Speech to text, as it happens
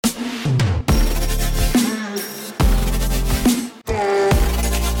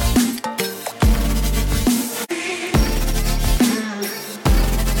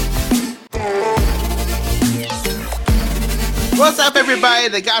everybody.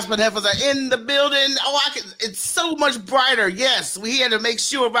 The Gospel Heifers are in the building. It's so much brighter. Yes, we had to make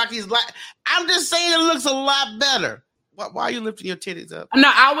sure Rocky's like. I'm just saying it looks a lot better. Why are you lifting your titties up?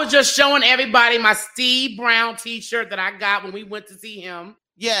 No, I was just showing everybody my Steve Brown t-shirt that I got when we went to see him.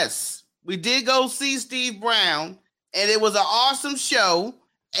 Yes, we did go see Steve Brown, and it was an awesome show.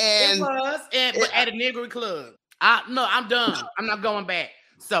 And it was, but at a niggery club. No, I'm done. I'm not going back.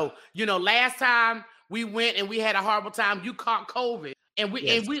 So, last time we went and we had a horrible time, you caught COVID, and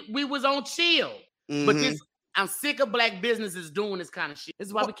we was on chill. Mm-hmm. But I'm sick of black businesses doing this kind of shit. This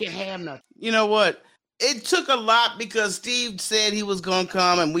is why we can't have nothing. You know what? It took a lot because Steve said he was going to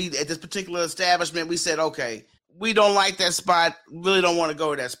come, and we at this particular establishment, we said, okay, we don't like that spot. Really don't want to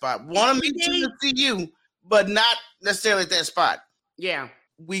go to that spot. Want to meet you to see you, but not necessarily at that spot. Yeah.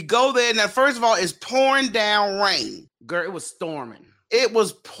 We go there. Now, first of all, it's pouring down rain. Girl, it was storming. It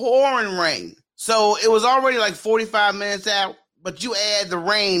was pouring rain. So it was already like 45 minutes out, but you add the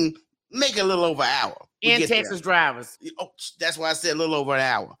rain, make it a little over an hour. And Texas drivers. Oh, that's why I said a little over an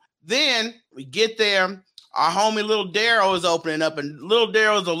hour. Then we get there. Our homie Little Daryl is opening up, and Little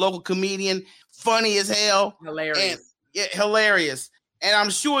Daryl is a local comedian, funny as hell. Hilarious. Hilarious. And I'm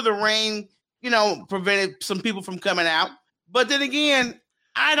sure the rain, prevented some people from coming out. But then again,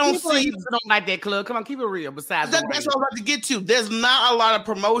 I don't see. Don't like that club. Come on, keep it real. Besides, that's what I'm about to get to. There's not a lot of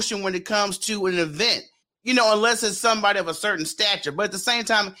promotion when it comes to an event, unless it's somebody of a certain stature. But at the same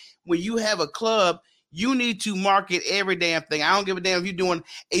time, when you have a club, you need to market every damn thing. I don't give a damn if you're doing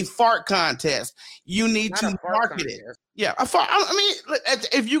a fart contest. You need to market it. Yeah, a fart. I mean,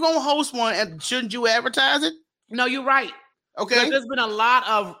 if you're gonna host one, shouldn't you advertise it? No, you're right. Okay. There's been a lot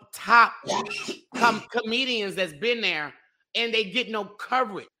of top comedians that's been there. And they get no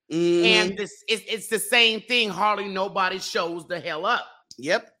coverage. Mm-hmm. And it's the same thing. Hardly nobody shows the hell up.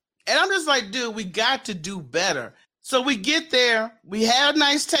 Yep. And I'm just like, dude, we got to do better. So we get there. We had a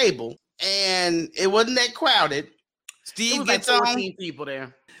nice table. And it wasn't that crowded. Steve gets like 14 people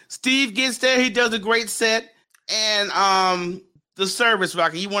there. Steve gets there. He does a great set. And the service,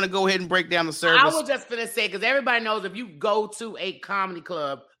 Rocky, you want to go ahead and break down the service? I was just going to say, because everybody knows if you go to a comedy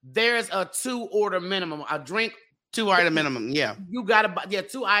club, there's a 2-order minimum. A drink, 2-item minimum, yeah. You got to buy,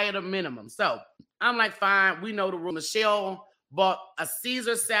 2-item minimum. So I'm like, fine, we know the rule. Michelle bought a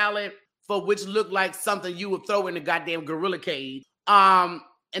Caesar salad for which looked like something you would throw in the goddamn gorilla cage. An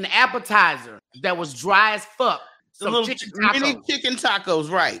appetizer that was dry as fuck. Some little mini chicken tacos,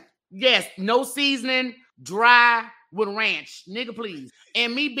 right? Yes, no seasoning, dry with ranch. Nigga, please.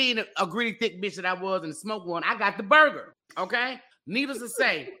 And me being a greedy thick bitch that I was and smoke one, I got the burger, okay? Needless to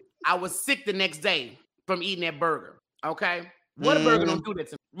say, I was sick the next day from eating that burger, okay? What a burger don't do that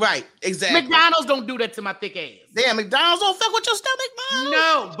to me. Right, exactly. McDonald's don't do that to my thick ass. Damn, McDonald's don't fuck with your stomach, man?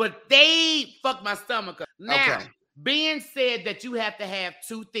 No, but they fucked my stomach up. Now, being said that you have to have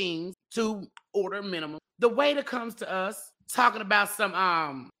 2 things, 2-order minimum, the waiter comes to us talking about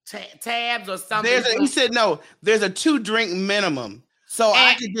some tabs or something. He said, no, there's a 2-drink minimum. So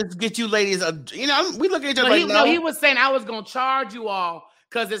I can just get you ladies, we look at each other like, no. He was saying I was going to charge you all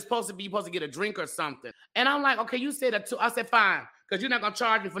because you're supposed to get a drink or something. And I'm like, okay, you said a 2. I said, fine, because you're not going to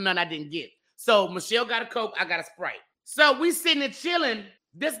charge me for nothing I didn't get. So Michelle got a Coke, I got a Sprite. So we sitting there chilling.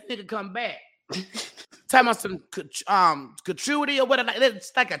 This nigga come back. Talking about some gratuity or whatever.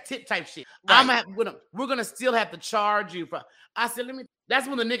 It's like a tip type shit. Right. We're going to still have to charge you for. I said, that's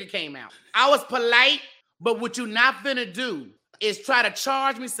when the nigga came out. I was polite, but what you not finna do is try to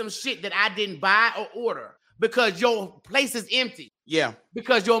charge me some shit that I didn't buy or order because your place is empty. Yeah.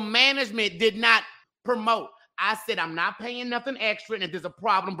 Because your management did not promote. I said, I'm not paying nothing extra. And if there's a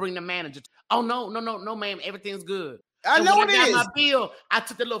problem, bring the manager. Oh, no, ma'am. Everything's good. I know when it I got is. my bill, I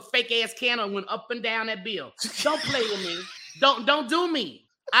took the little fake ass candle and went up and down that bill. Don't play with me. Don't do me.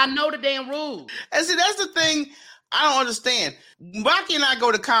 I know the damn rules. And see, that's the thing I don't understand. Rocky and I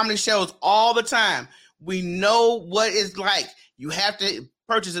go to comedy shows all the time. We know what it's like. You have to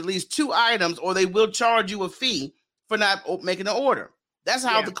purchase at least 2 items or they will charge you a fee for not making an order. That's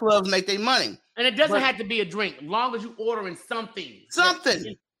how the clubs make their money. And it doesn't have to be a drink, as long as you ordering something.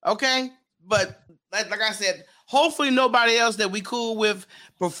 Something, okay? But like I said, hopefully nobody else that we cool with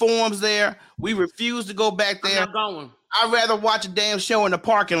performs there. We refuse to go back there. I'm not going. I'd rather watch a damn show in the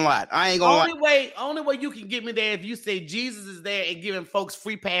parking lot. I ain't gonna Only way you can get me there if you say Jesus is there and giving folks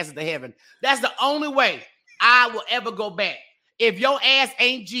free passes to heaven. That's the only way I will ever go back. If your ass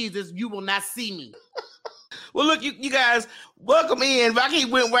ain't Jesus, you will not see me. Well, look, you guys, welcome in. Rocky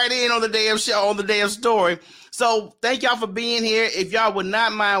went right in on the damn show, on the damn story. So thank y'all for being here. If y'all would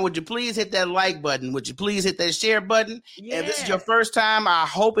not mind, would you please hit that like button? Would you please hit that share button? Yeah. If this is your first time, I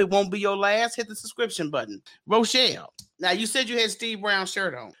hope it won't be your last. Hit the subscription button. Rochelle, Now you said you had Steve Brown's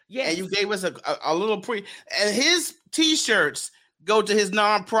shirt on. Yes. And you gave us a little and his t-shirts go to his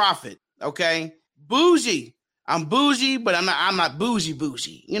nonprofit. Okay. Bougie. I'm bougie, but I'm not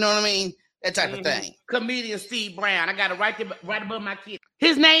bougie. You know what I mean? That type of thing. Comedian Steve Brown. I got it right above my kitty.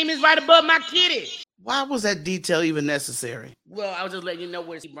 His name is right above my kitty. Why was that detail even necessary? Well, I was just letting you know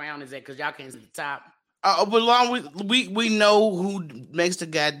where Steve Brown is at because y'all can't see the top. We know who makes the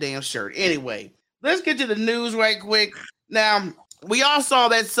goddamn shirt. Anyway, let's get to the news right quick. Now, we all saw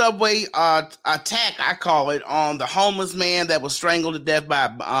that subway attack, I call it, on the homeless man that was strangled to death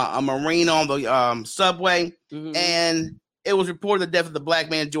by a Marine on the subway. Mm-hmm. And it was reported the death of the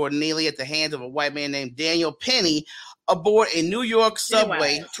black man, Jordan Neely, at the hands of a white man named Daniel Penny aboard a New York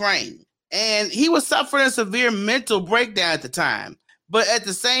subway train. And he was suffering a severe mental breakdown at the time. But at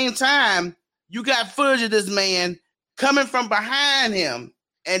the same time, you got footage of this man coming from behind him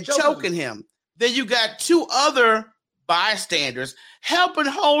and choking him. Then you got two other bystanders helping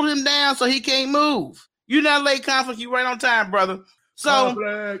hold him down so he can't move. You're not late, Conflict. You right on time, brother.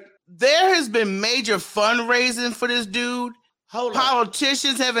 So there has been major fundraising for this dude.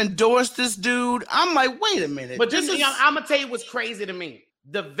 Politicians have endorsed this dude. I'm like, wait a minute. But I'm gonna tell you what's crazy to me.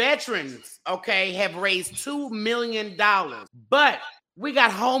 The veterans, have raised $2 million, but we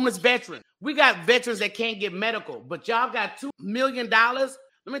got homeless veterans. We got veterans that can't get medical, but y'all got $2 million. Let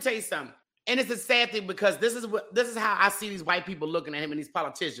me tell you something. And it's a sad thing because this is how I see these white people looking at him and these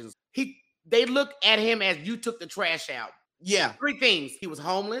politicians. They look at him as you took the trash out. Yeah. 3 things. He was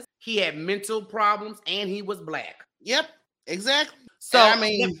homeless, he had mental problems, and he was black. Yep, exactly. So I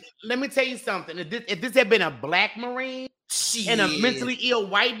mean, let me tell you something. If this had been a black Marine and a mentally ill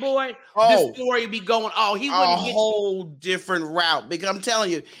white boy, this story would be going, he wouldn't get a whole different route. Because I'm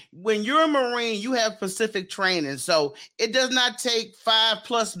telling you, when you're a Marine, you have specific training. So it does not take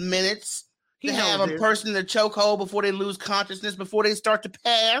 5+ minutes to have a person in the chokehold before they lose consciousness, before they start to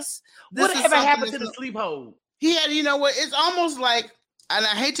pass. Whatever happened to the sleep hold? He had, you know what? It's almost like, and I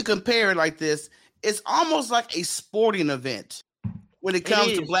hate to compare it like this, it's almost like a sporting event when it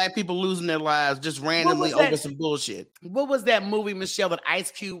comes to black people losing their lives just randomly over some bullshit. What was that movie, Michelle, that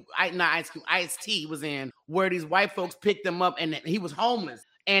Ice-T was in, where these white folks picked him up and he was homeless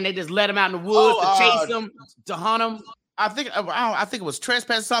and they just let him out in the woods to chase him, to hunt him? I think it was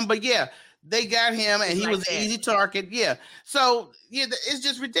trespass or something, but yeah, they got him and he was an easy target. Yeah. So yeah, it's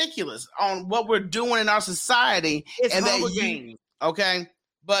just ridiculous on what we're doing in our society. It's Hunger Games. Okay.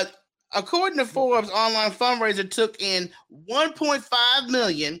 But according to Forbes, online fundraiser took in $1.5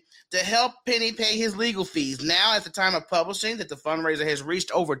 million to help Penny pay his legal fees. Now, at the time of publishing, that the fundraiser has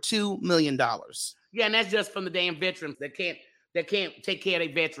reached over $2 million. Yeah, and that's just from the damn veterans that can't take care of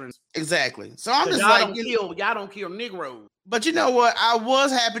their veterans. Exactly. So I'm just y'all don't kill Negroes. But you know what? I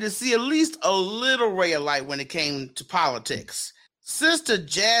was happy to see at least a little ray of light when it came to politics. Sister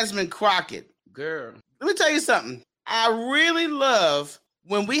Jasmine Crockett. Girl. Let me tell you something. I really love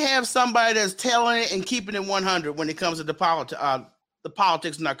when we have somebody that's telling it and keeping it 100 when it comes to the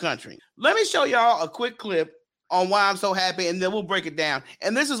politics in our country. Let me show y'all a quick clip on why I'm so happy, and then we'll break it down.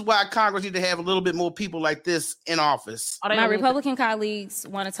 And this is why Congress need to have a little bit more people like this in office. My Republican colleagues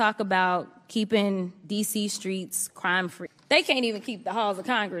want to talk about keeping D.C. streets crime-free. They can't even keep the halls of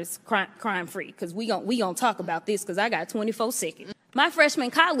Congress crime-free, because we gonna talk about this, because I got 24 seconds. My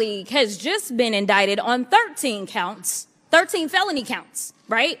freshman colleague has just been indicted on 13 felony counts,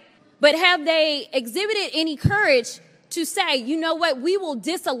 right? But have they exhibited any courage to say, you know what, we will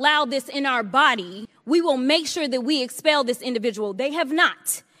disallow this in our body. We will make sure that we expel this individual. They have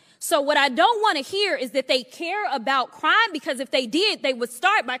not. So what I don't want to hear is that they care about crime, because if they did, they would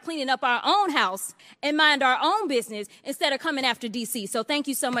start by cleaning up our own house and mind our own business instead of coming after DC. So thank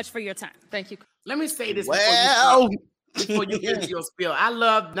you so much for your time. Thank you. Let me say this before you get to your spiel. I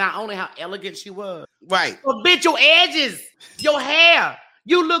love not only how elegant she was, right, but bitch, your edges, your hair.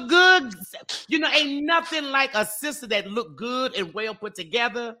 You look good. You know, ain't nothing like a sister that look good and well put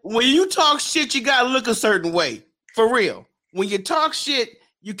together. When you talk shit, you gotta look a certain way. For real. When you talk shit,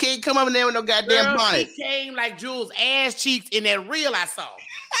 you can't come up in there with no goddamn bonnet. She came like Jules' ass cheeks in that reel I saw.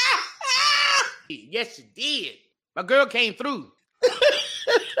 Yes, she did. My girl came through.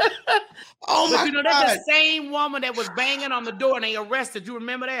 Oh my God. That's the same woman that was banging on the door and they arrested. You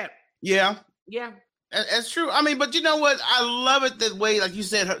remember that? Yeah. Yeah. That's true. I mean, but you know what? I love it that way, like you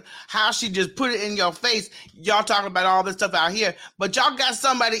said, how she just put it in your face. Y'all talking about all this stuff out here, but y'all got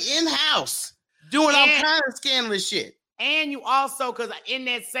somebody in-house doing all kinds of scandalous shit. And you also, because in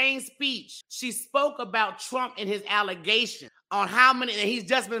that same speech, she spoke about Trump and his allegation on how many, and he's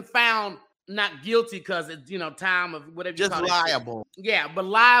just been found not guilty because it's, time of whatever you call it. Just liable. Yeah, but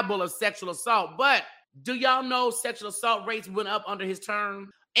liable of sexual assault. But Do y'all know sexual assault rates went up under his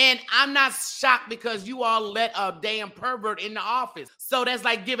term? And I'm not shocked because you all let a damn pervert in the office. So that's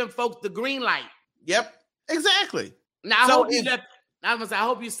like giving folks the green light. Yep, exactly. Now, I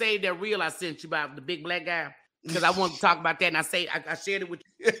hope you saved that reel I sent you about the big black guy. Because I wanted to talk about that, and I shared it with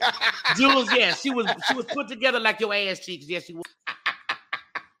you. Jules, yeah, she was put together like your ass cheeks. Yes, she was.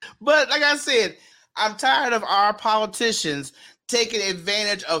 But like I said, I'm tired of our politicians taking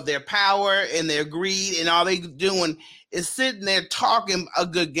advantage of their power and their greed, and all they doing is sitting there talking a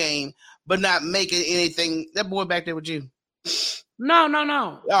good game, but not making anything. That boy back there with you. No.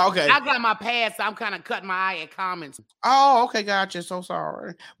 Oh, okay. I got my pass, so I'm kind of cutting my eye at comments. Oh, okay, gotcha. So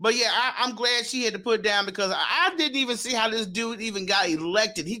sorry. But yeah, I'm glad she had to put it down because I didn't even see how this dude even got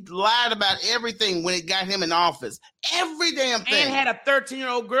elected. He lied about everything when it got him in office. Every damn thing. And had a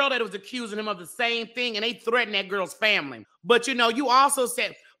 13-year-old girl that was accusing him of the same thing, and they threatened that girl's family. But, you also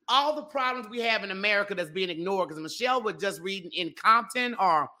said all the problems we have in America that's being ignored, because Michelle was just reading in Compton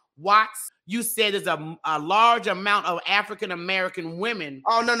or Watts, you said there's a large amount of African-American women.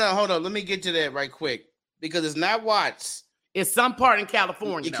 Oh, no, hold on. Let me get to that right quick because it's not Watts. It's some part in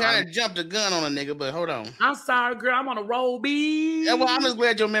California. You kind of jumped a gun on a nigga, but hold on. I'm sorry, girl. I'm on a roll, B. Yeah, well, I'm just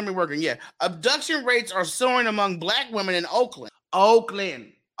glad your memory working. Yeah. Abduction rates are soaring among black women in Oakland.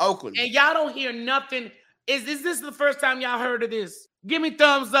 Oakland. And y'all don't hear nothing. Is this the first time y'all heard of this? Give me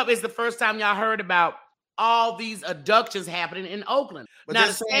thumbs up. It's the first time y'all heard about all these abductions happening in Oakland. But now,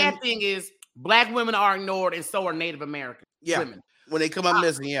 the sad thing is black women are ignored, and so are Native American women. When they come up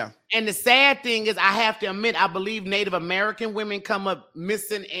missing, yeah. And the sad thing is, I have to admit, I believe Native American women come up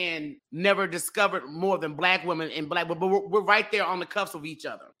missing and never discovered more than black women and black. But we're right there on the cuffs of each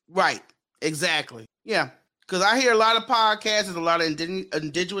other. Right. Exactly. Yeah. Because I hear a lot of podcasts and a lot of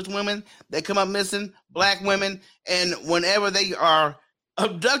indigenous women that come up missing, black women, and whenever they are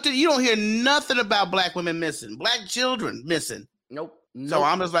abducted, you don't hear nothing about black women missing, black children missing. Nope. So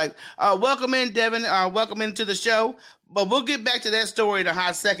I'm just like, welcome in, Devin. Welcome into the show. But we'll get back to that story in a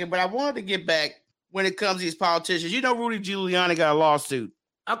hot second. But I wanted to get back when it comes to these politicians. You know, Rudy Giuliani got a lawsuit.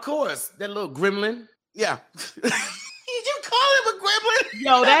 Of course. That little gremlin. Yeah. Did you call him a gremlin?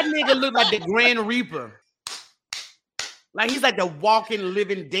 Yo, that nigga look like the Grand Reaper. Like he's like the walking,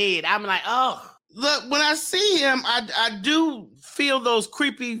 living dead. I'm like, oh. Look, when I see him, I do feel those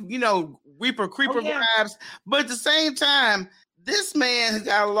creepy, Reaper vibes. But at the same time, this man has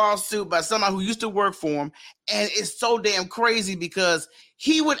got a lawsuit by somebody who used to work for him. And it's so damn crazy because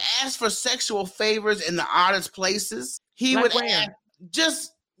he would ask for sexual favors in the oddest places. He would ask,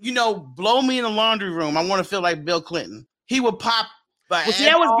 just, blow me in the laundry room. I want to feel like Bill Clinton. He would pop. That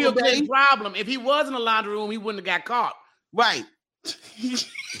was Bill Clinton's problem. If he was in the laundry room, he wouldn't have got caught. Right.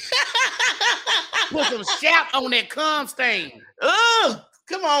 Put some shout on that cum stain. Ugh,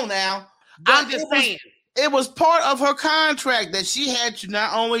 come on now. I'm just saying. It was part of her contract that she had to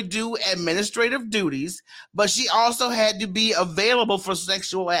not only do administrative duties, but she also had to be available for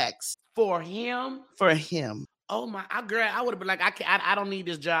sexual acts. For him? For him. Oh my, girl, I would have been like, I don't need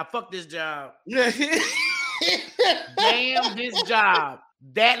this job. Fuck this job. Damn this job.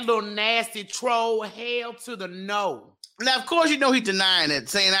 That little nasty troll, hell to the no. Now, of course, he's denying it,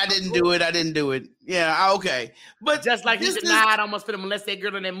 saying, I didn't do it. Yeah, okay. But just like he denied almost for the molest that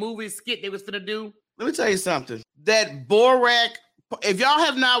girl in that movie skit they was finna do. Let me tell you something. That Borat, if y'all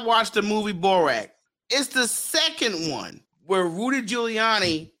have not watched the movie Borat, it's the second one where Rudy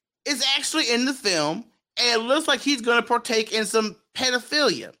Giuliani is actually in the film, and it looks like he's going to partake in some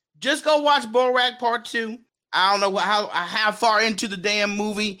pedophilia. Just go watch Borat Part 2. I don't know how far into the damn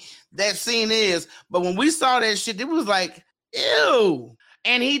movie that scene is, but when we saw that shit, it was like, ew.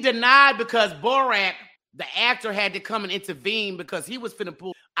 And he denied because Borat, the actor, had to come and intervene because he was finna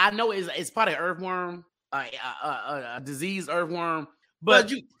pull. I know it's probably an earthworm, a diseased earthworm,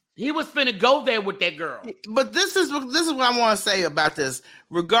 but he was finna go there with that girl. But this is what I want to say about this,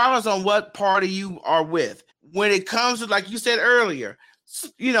 regardless on what party you are with. When it comes to, like you said earlier,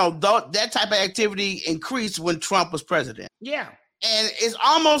 that type of activity increased when Trump was president. Yeah. And it's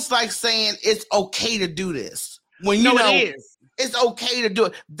almost like saying it's okay to do this. When it is. It's okay to do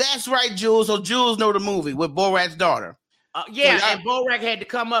it. That's right, Jules. So Jules know the movie with Borat's daughter. And Borat had to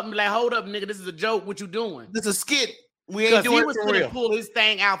come up and be like, hold up, nigga, this is a joke. What you doing? This is a skit. We ain't doing it for real. He was gonna pull his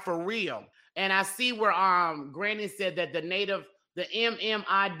thing out for real. And I see where Granny said that the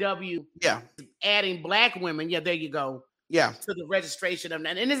MMIW adding black women. Yeah, there you go. Yeah. To the registration of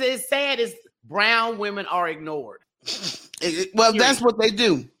that. And it's sad is brown women are ignored. That's what they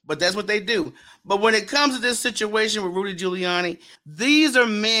do. but that's what they do. But when it comes to this situation with Rudy Giuliani, these are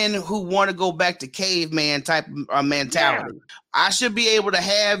men who want to go back to caveman type mentality. Yeah. I should be able to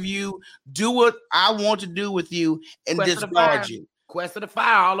have you do what I want to do with you and discard you. Quest of the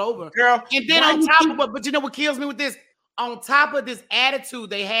Fire all over. Girl. And then on top of it, but you know what kills me with this? On top of this attitude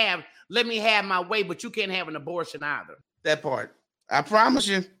they have, let me have my way, but you can't have an abortion either. That part. I promise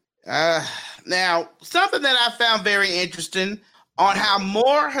you. Now, something that I found very interesting on how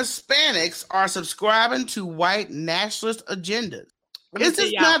more Hispanics are subscribing to white nationalist agendas. Is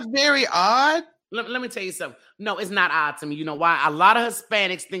this not very odd? Let me tell you something. No, it's not odd to me. You know why? A lot of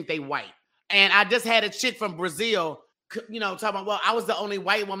Hispanics think they white. And I just had a chick from Brazil, you know, talking about, well, I was the only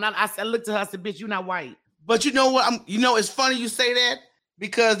white woman. I looked at her, I said, bitch, you're not white. But you know what? It's funny you say that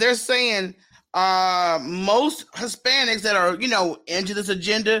because they're saying most Hispanics that are, into this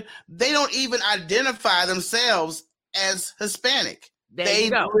agenda, they don't even identify themselves as Hispanic. They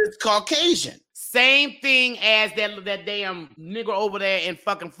is Caucasian. Same thing as that damn nigger over there in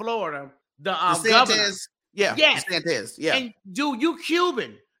fucking Florida. The governor. Yeah. Yes. DeSantis. Yeah. And dude, you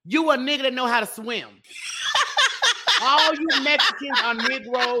Cuban. You a nigga that know how to swim. All you Mexicans are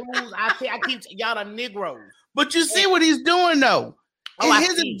Negroes. I keep y'all are Negroes. But you see what he's doing though.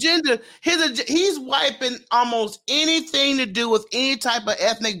 His agenda, he's wiping almost anything to do with any type of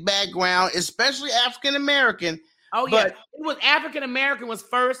ethnic background, especially African American. Oh yeah, it was African American was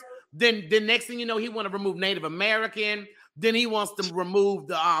first. Then the next thing you know, he want to remove Native American. Then he wants to remove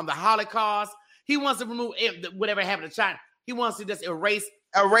the Holocaust. He wants to remove whatever happened to China. He wants to just erase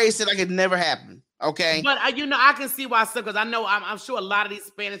it like it never happened. Okay, but I can see why. Because I know I'm sure a lot of these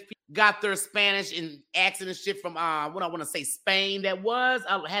Spanish people got their Spanish and accent and shit from what I want to say Spain. That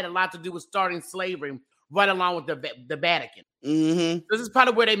had a lot to do with starting slavery, right along with the Vatican. Mm-hmm. This is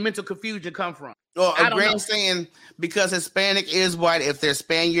probably where their mental confusion come from. Well, Grant's saying because Hispanic is white. If they're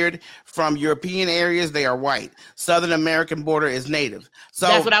Spaniard from European areas, they are white. Southern American border is Native. So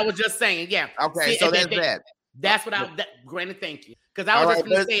that's what I was just saying. Yeah. Okay, so that's that. That's what Granted, thank you. Because I was just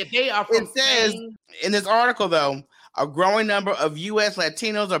going to say, if they are from Spain. In this article, though, a growing number of U.S.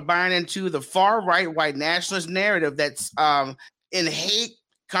 Latinos are buying into the far-right white nationalist narrative that's in hate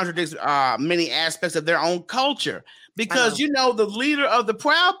contradicts many aspects of their own culture. Because, the leader of the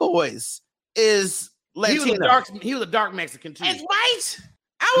Proud Boys is Latino. He was a dark Mexican, too. That's right.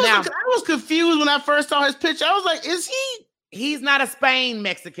 I was confused when I first saw his picture. I was like, is he? He's not a Spain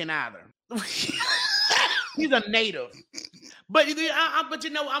Mexican either. He's a native. But I'm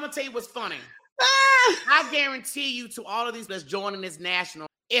gonna tell you what's funny. I guarantee you to all of these that's joining this national,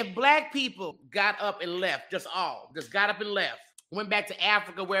 if black people got up and left, just got up and left, went back to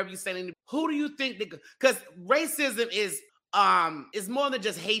Africa, wherever you say, who do you think because racism is more than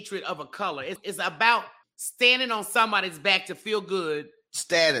just hatred of a color. It's about standing on somebody's back to feel good.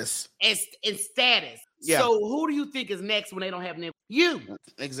 Status. And status. Yeah. So who do you think is next when they don't have you?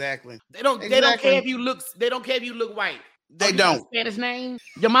 Exactly. They don't care if you look. They don't care if you look white. They don't. Spanish name.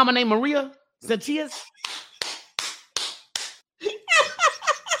 Your mama named Maria Sanchez.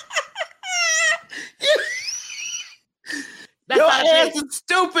 Your ass is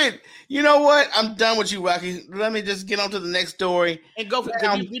stupid. You know what? I'm done with you, Rocky. Let me just get on to the next story. And go for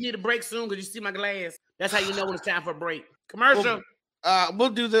we need a break soon because you see my glass. That's how you know when it's time for a break. Commercial. We'll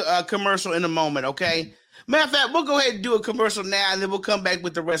do the commercial in a moment, okay? Matter of fact, we'll go ahead and do a commercial now, and then we'll come back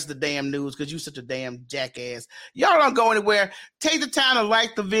with the rest of the damn news because you're such a damn jackass. Y'all don't go anywhere. Take the time to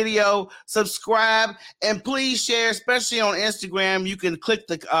like the video, subscribe, and please share, especially on Instagram. You can click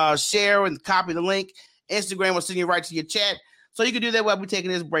the share and copy the link. Instagram will send you right to your chat. So you can do that while we're taking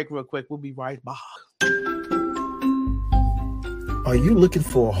this break real quick. We'll be right back. Are you looking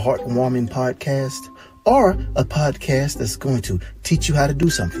for a heartwarming podcast or a podcast that's going to teach you how to do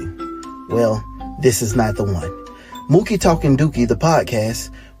something? Well, this is not the one. Mookie Talking Dookie, the podcast,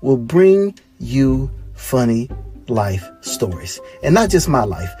 will bring you funny life stories. And not just my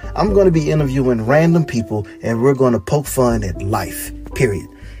life. I'm going to be interviewing random people and we're going to poke fun at life, period.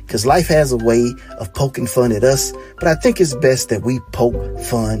 Because life has a way of poking fun at us, but I think it's best that we poke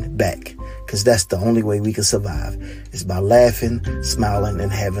fun back. Because that's the only way we can survive, is by laughing, smiling,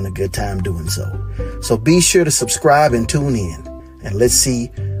 and having a good time doing so. So be sure to subscribe and tune in. And let's see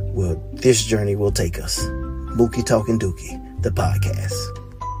where this journey will take us. Mookie Talking Dookie, the podcast.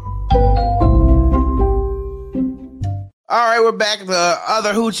 All right, we're back. The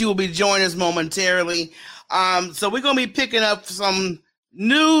other hoochie will be joining us momentarily. So we're going to be picking up some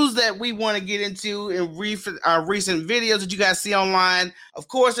news that we want to get into in recent videos that you guys see online. Of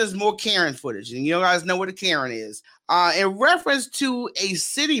course, there's more Karen footage, and you guys know what a Karen is. In reference to a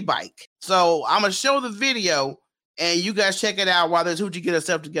city bike. So I'm going to show the video, and you guys check it out while there's Hoochie get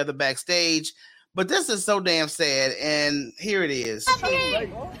herself together backstage. But this is so damn sad, and here it is.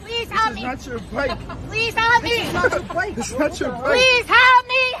 Please help me. It's not your bike. Please help me. It's not your bike. It's not your bike. Please help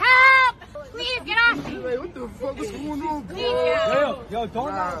me. Help. Please get off me. Hey, what the fuck is going on, bro? Please get off me. Yo,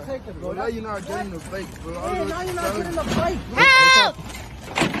 don't not take it, bro. Now you're not getting the bike, bro. Hey, now you're not getting the bike, bro. Help.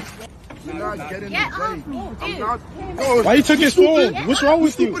 You're not getting Get the off bike. me, I'm dude. not. Bro, Why you took his phone? What's wrong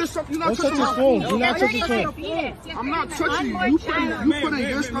with you? You're stupid. You're not Don't touch touching his my phone. phone. Do not touch his phone. I'm not touching you. You putting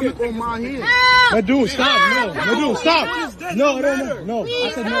your stomach on my hand. My dude, stop. No, my dude, stop. No. I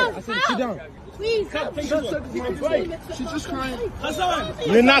said no. I said sit down. Please. She just took my bike. She's just crying.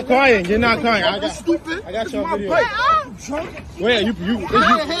 You're not crying. I got Stupid. I got It's your my video. bike. Wait, you pulled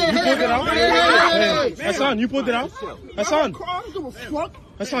it out? Hey, Hassan, you pulled it out? Hassan, I don't give a fuck.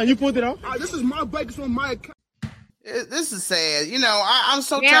 Hassan, you pulled it out? This is my bike. It's on my account. This is sad. You know, I'm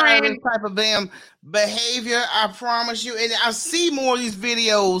so tired of this type of damn behavior. I promise you. And I see more of these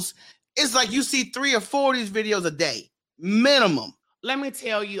videos. It's like you see 3 or 4 of these videos a day, minimum. Let me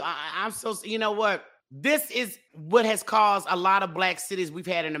tell you, I'm so, you know what? This is what has caused a lot of black cities we've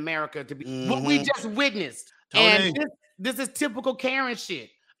had in America to be what we just witnessed. Totally. And this is typical Karen shit.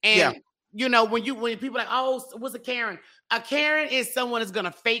 And you know, when people are like, oh, what's a Karen? A Karen is someone that's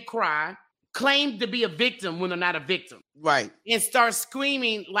gonna fake cry, claim to be a victim when they're not a victim. Right. And start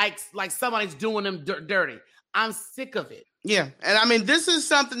screaming like somebody's doing them dirty. I'm sick of it. Yeah. And I mean, this is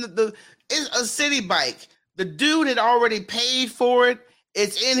something that it's a city bike. The dude had already paid for it.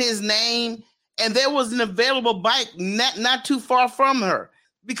 It's in his name. And there was an available bike not too far from her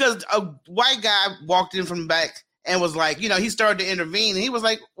because a white guy walked in from the back and was like, you know, he started to intervene. And he was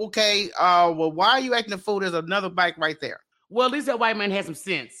like, okay, well, why are you acting a fool? There's another bike right there. Well, at least that white man had some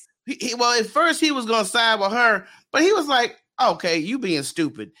sense. Well, at first he was going to side with her, but he was like, okay, you being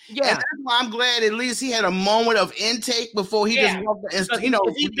stupid. Yeah. And that's why I'm glad at least he had a moment of intake before he just walked in. You know,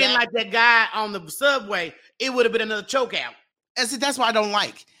 if he'd been like that guy on the subway, it would have been another choke out. And see, that's why I don't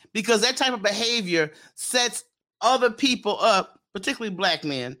like, because that type of behavior sets other people up, particularly black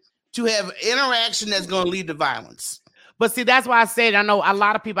men, to have interaction that's going to lead to violence. But see, that's why I said, I know a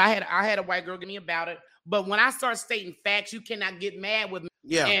lot of people, I had a white girl give me about it, but when I start stating facts, you cannot get mad with me.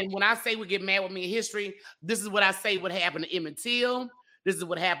 Yeah. And when I say we get mad with me in history, this is what I say what happened to Emmett Till. This is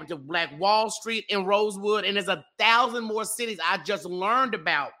what happened to Black Wall Street and Rosewood. And there's 1,000 more cities I just learned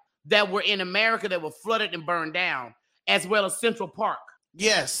about that were in America that were flooded and burned down, as well as Central Park.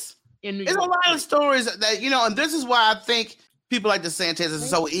 Yes. In New There's York. a lot of stories that, you know, and this is why I think people like DeSantis are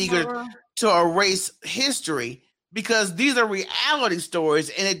so eager to erase history, because these are reality stories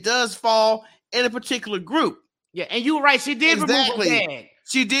and it does fall in a particular group. Yeah, and you're right. She did remove her badge.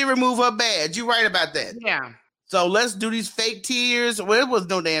 She did remove her badge. You're right about that. Yeah. So let's do these fake tears. Well, it was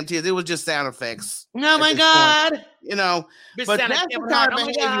no damn tears. It was just sound effects. Oh my God. Point. You know, Bitch, but that's the kind of oh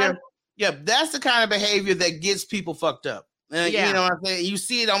behavior. Yeah, that's the kind of behavior that gets people fucked up. Yeah. You know what I'm saying? You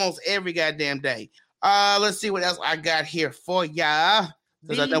see it almost every goddamn day. Let's see what else I got here for ya.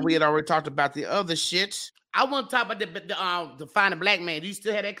 Because I know we had already talked about the other shit. I want to talk about the to find a black man. Do you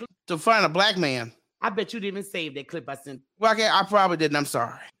still have that clip? To find a black man. I bet you didn't even save that clip I sent. Well, okay, I probably didn't. I'm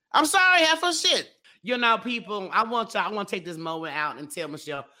sorry. I'm sorry, half for shit. You know, people, I want to take this moment out and tell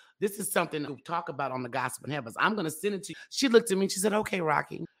Michelle, this is something we talk about on the Gossip in Heavens. I'm going to send it to you. She looked at me and she said, okay,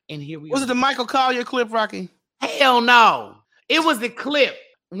 Rocky. And here we Was it the Michael Collier clip, Rocky? Hell no. It was the clip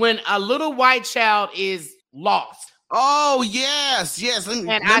when a little white child is lost. Oh, yes.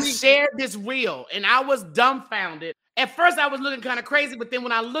 I shared this reel and I was dumbfounded. At first, I was looking kind of crazy, but then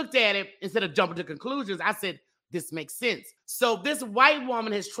when I looked at it, instead of jumping to conclusions, I said, this makes sense. So this white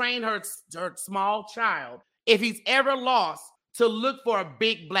woman has trained her small child, if he's ever lost, to look for a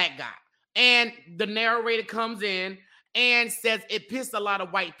big black guy. And the narrator comes in and says it pissed a lot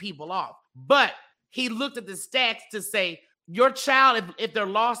of white people off. But he looked at the stats to say, your child, if they're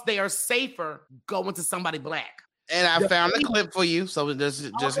lost, they are safer going to somebody black. And I found the clip for you, so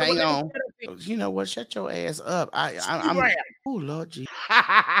just hang on. You know what? Shut your ass up. I'm oh Lord Jesus.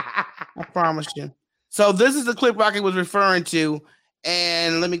 I promise you. So this is the clip Rocky was referring to,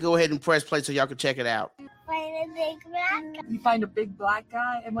 and let me go ahead and press play so y'all can check it out. Find a big black guy. You find a big black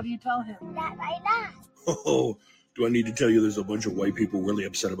guy, and what do you tell him? That right now. Oh, do I need to tell you there's a bunch of white people really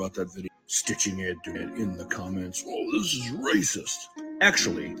upset about that video? Stitching it, doing it in the comments. Oh, this is racist.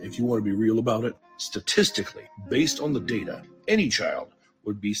 Actually, if you want to be real about it, statistically, based on the data, any child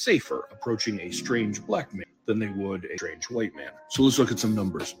would be safer approaching a strange black man than they would a strange white man. So let's look at some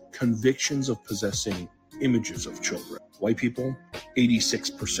numbers. Convictions of possessing images of children. White people,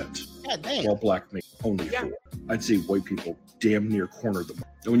 86%. God damn. While black men, only 4%. I'd say white people damn near corner them.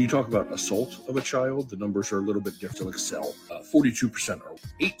 And when you talk about assault of a child, the numbers are a little bit different to excel. 42% are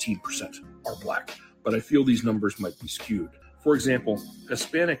 18% are black. But I feel these numbers might be skewed. For example,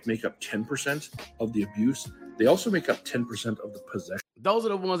 Hispanic make up 10% of the abuse. They also make up 10% of the possession. Those are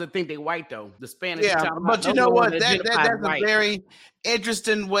the ones that think they white, though. The Spanish. Yeah, but you know what? That's a very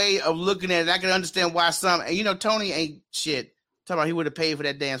interesting way of looking at it. I can understand why some, and you know, Tony ain't shit. Talking about he would have paid for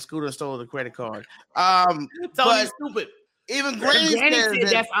that damn scooter and stole the credit card. Tony's stupid. Even Granny said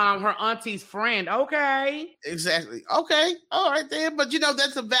that's her auntie's friend. Okay. Exactly. Okay. All right then. But you know,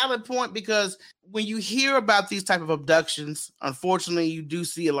 that's a valid point because when you hear about these type of abductions, unfortunately, you do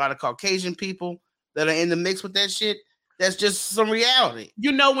see a lot of Caucasian people that are in the mix with that shit. That's just some reality.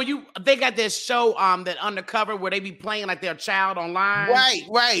 You know, when they got this show that Undercover where they be playing like their child online.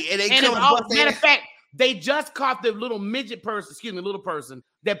 Right. And they come matter of fact, they just caught the little little person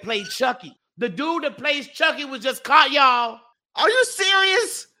that played Chucky. The dude that plays Chucky was just caught, y'all. Are you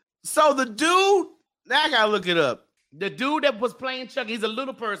serious? So the dude, now I gotta look it up. The dude that was playing Chucky, he's a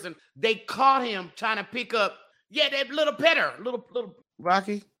little person. They caught him trying to pick up, that little petter, little.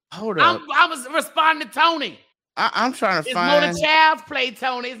 Rocky, hold up. I was responding to Tony. I'm trying to find. It's more the child's play,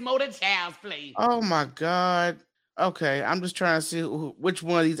 Tony. It's more the child's play. Oh my God. Okay, I'm just trying to see which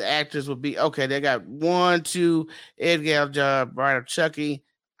one of these actors would be. Okay, they got 1, 2, Edgar Job, Bride of Chucky.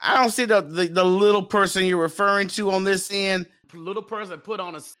 I don't see the little person you're referring to on this end. Little person put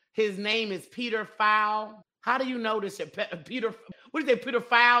on his name is Peter Fowl. How do you know this? Peter, what is that? Peter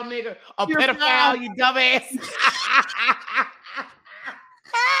Fowl, nigga? A pedophile, you dumbass.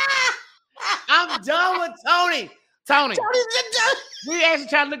 I'm done with Tony. We actually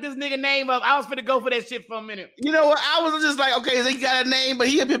trying to look this nigga name up. I was finna go for that shit for a minute. You know what? I was just like, okay, he got a name, but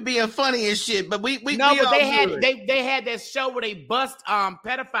he had been being funny and shit. But they had that show where they bust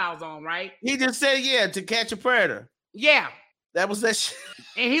pedophiles on, right? He just said, To Catch a Predator. Yeah, that was that shit,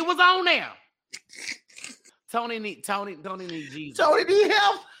 and he was on there. Tony need Jesus. Tony need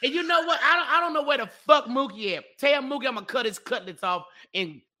help. And you know what? I don't know where the fuck Mookie at. Tell Mookie I'm gonna cut his cutlets off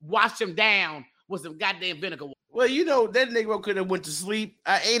and wash him down with some goddamn vinegar. Well, you know, that nigga could have went to sleep.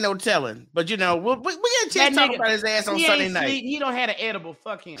 Ain't no telling. But, you know, we get a chance to talk about his ass on Sunday night. He don't have an edible.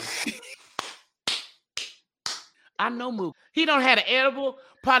 Fuck him. I know Mook. He don't have an edible,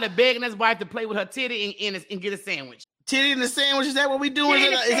 probably begging his wife to play with her titty and get a sandwich. Titty and the sandwich? Is that what we doing?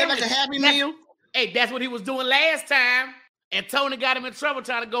 Is that like a Happy Meal? Hey, that's what he was doing last time. And Tony got him in trouble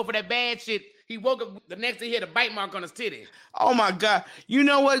trying to go for that bad shit. He woke up the next day, he had a bite mark on his titty. Oh, my God. You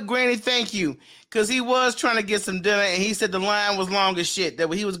know what, Granny? Thank you. Because he was trying to get some dinner, and he said the line was long as shit. That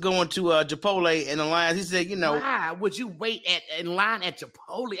he was going to Chipotle, and the line, he said, you know. Why would you wait in line at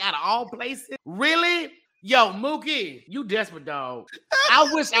Chipotle out of all places? Really? Yo, Mookie, you desperate, dog. I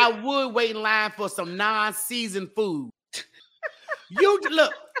wish I would wait in line for some non-seasoned food.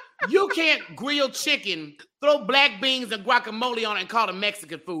 You can't grill chicken, throw black beans and guacamole on it and call it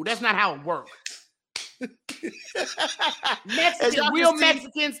Mexican food. That's not how it works. Real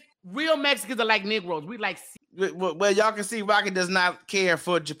Mexicans are like Negroes. We like. Well, y'all can see Rocky does not care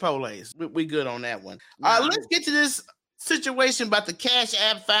for Chipotle's. We good on that one. Let's get to this situation about the Cash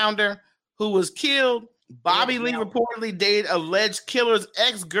App founder who was killed. Bobby Lee reportedly dated alleged killer's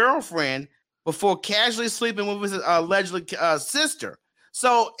ex-girlfriend before casually sleeping with his allegedly sister.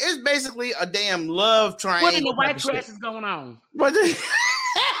 So it's basically a damn love triangle. What in the white trash is going on?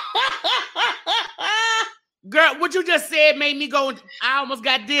 Girl, what you just said made me go. I almost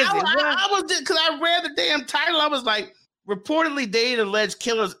got dizzy. I was because I read the damn title. I was like, reportedly dated alleged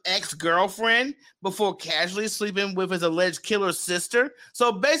killer's ex-girlfriend before casually sleeping with his alleged killer's sister.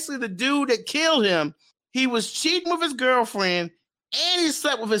 So basically, the dude that killed him, he was cheating with his girlfriend and he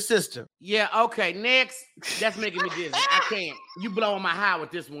slept with his sister. Yeah, okay, next. That's making me dizzy. I can't. You blowing my high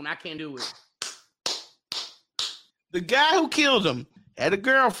with this one. I can't do it. The guy who killed him had a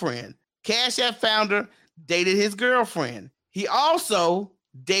girlfriend. Cash App founder dated his girlfriend. He also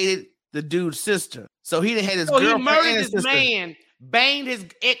dated the dude's sister. So he had his girlfriend. He murdered this man, banged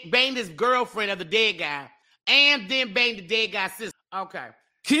his girlfriend of the dead guy, and then banged the dead guy's sister. Okay.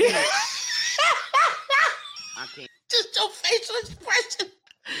 I can't. Just your facial expression.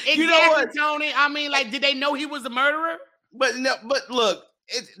 Exactly, you know what, Tony? I mean, like, did they know he was a murderer? But look,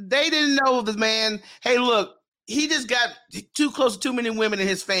 they didn't know the man. Hey, look, he just got too close to too many women in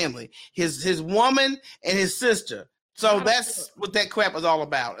his family. His woman and his sister. So that's what that crap was all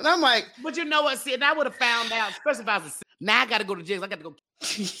about. And I'm like, but you know what? See, and I would have found out, especially if I was a sister. Now I got to go to jail. I got to go.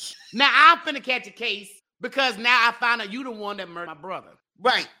 Now I'm finna catch a case because now I found out you the one that murdered my brother.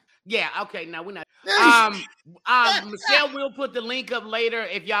 Right. Yeah, okay, no, we're not. Michelle will put the link up later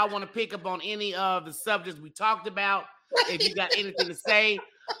if y'all want to pick up on any of the subjects we talked about. If you got anything to say,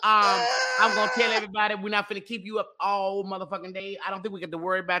 I'm gonna tell everybody we're not gonna keep you up all motherfucking day. I don't think we got to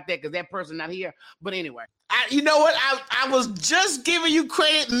worry about that because that person not here. But anyway, you know what? I was just giving you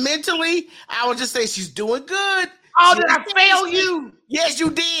credit mentally. I would just say she's doing good. Oh, did I fail you? Yes, you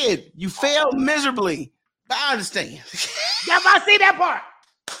did. You failed miserably. But I understand. Yeah, I see that part.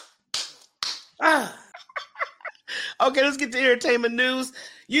 Okay, let's get to entertainment news.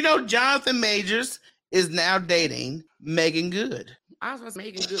 You know, Jonathan Majors is now dating Megan Good. I was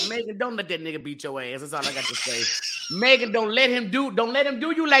Megan Good. Megan, don't let that nigga beat your ass. That's all I got to say. Megan, don't let him do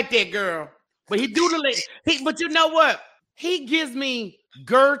you like that, girl. But he do but you know what? He gives me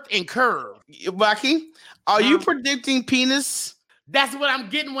girth and curve. Rocky, are you predicting penis? That's what I'm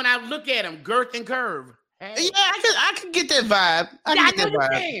getting when I look at him. Girth and curve. Hey. Yeah, I can get that vibe. I know you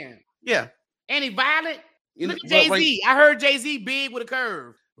can. Yeah. And he violent. Look at Jay-Z. I heard Jay-Z big with a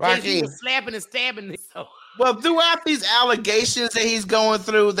curve. Jay-Z was slapping and stabbing. So. Well, throughout these allegations that he's going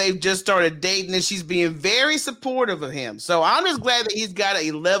through, they've just started dating, and she's being very supportive of him. So I'm just glad that he's got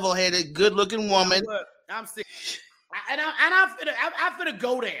a level-headed, good-looking woman. I'm sick. I'm finna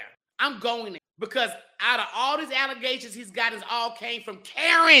go there. I'm going there. Because out of all these allegations he's got, it all came from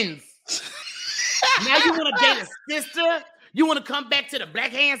Karens. Now you want to date a sister? You want to come back to the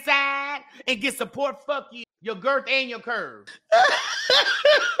black hand side and get support? Fuck you. Your girth and your curve.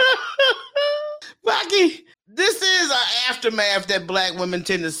 Bucky, this is an aftermath that black women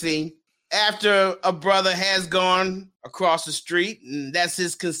tend to see after a brother has gone across the street, and that's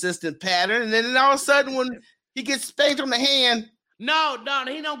his consistent pattern. And then all of a sudden, when he gets spanked on the hand. No,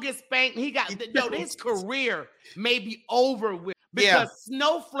 he don't get spanked. His career may be over with because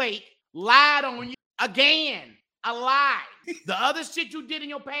Snowflake lied on you again. A lie. The other shit you did in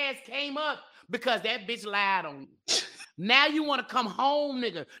your past came up because that bitch lied on you. Now you want to come home,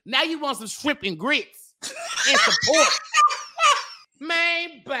 nigga. Now you want some shrimp and grits and support.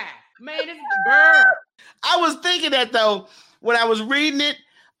 Man, bye. Man, this is the girl. I was thinking that, though, when I was reading it.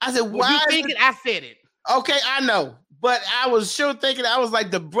 I said, why? You thinking I said it. Okay, I know. But I was sure thinking, I was like,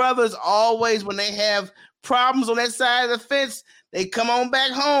 the brothers always, when they have problems on that side of the fence, they come on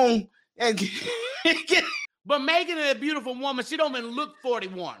back home and get. But Megan is a beautiful woman. She don't even look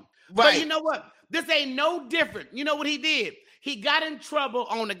 41. Right. But you know what? This ain't no different. You know what he did? He got in trouble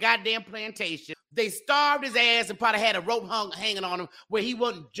on the goddamn plantation. They starved his ass and probably had a rope hanging on him where he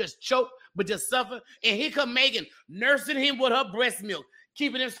wasn't just choked, but just suffer. And here come Megan nursing him with her breast milk,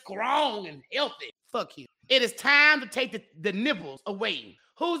 keeping him strong and healthy. Fuck you. It is time to take the nipples away.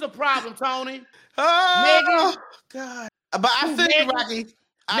 Who's the problem, Tony? Oh, Megan? God. But I feel you, Rocky.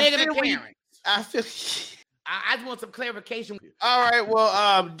 Megan and Karen. I feel I just want some clarification. All right.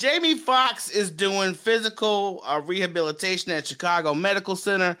 Well, Jamie Foxx is doing physical rehabilitation at Chicago Medical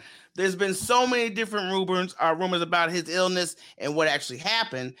Center. There's been so many different rumors about his illness and what actually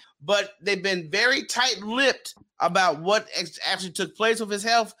happened, but they've been very tight-lipped about what actually took place with his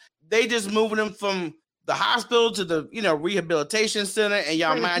health. They just moving him from the hospital to the rehabilitation center, and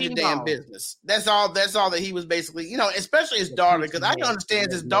y'all mind your damn business. That's all that he was basically, especially his daughter, because I can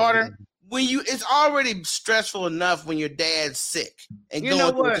understand his daughter. It's already stressful enough when your dad's sick and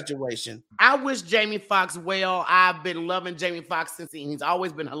going through a situation. I wish Jamie Foxx well. I've been loving Jamie Foxx since he's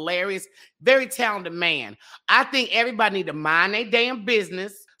always been hilarious. Very talented man. I think everybody need to mind their damn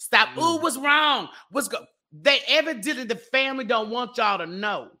business. Stop. Ooh, what's wrong? They evidently the family don't want y'all to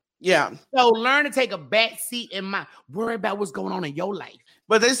know. Yeah. So learn to take a back seat and worry about what's going on in your life.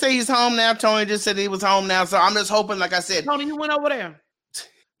 But they say he's home now. Tony just said he was home now. So I'm just hoping, like I said. Tony, you went over there.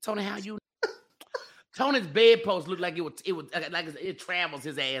 Tony, how you? Tony's bedpost looked like it travels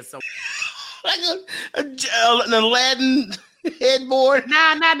his ass so. Like an Aladdin headboard.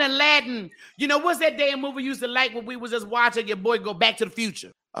 Nah, not an Aladdin. You know what's that damn movie we used to like when we was just watching your boy go Back to the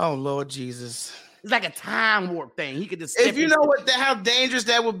Future? Oh Lord Jesus. It's like a time warp thing. He could just. If you know how dangerous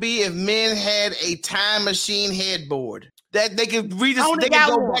that would be if men had a time machine headboard that they could go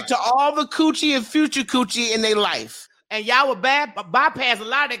back to all the coochie and future coochie in their life. And y'all would bypass a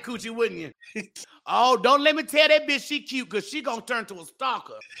lot of that coochie, wouldn't you? Oh, don't let me tell that bitch she cute because she gonna turn to a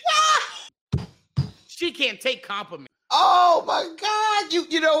stalker. She can't take compliments. Oh my God!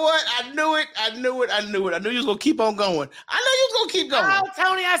 You know what? I knew it. I knew you was gonna keep on going. I know you was gonna keep going. Oh,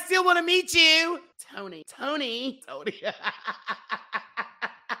 Tony, I still want to meet you. Tony.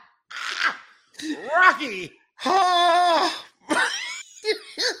 Rocky.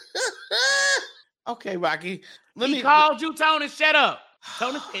 Okay, Rocky. He called you, Tony. Shut up.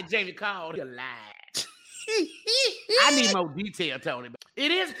 Tony said Jamie called. You lied. I need more detail, Tony.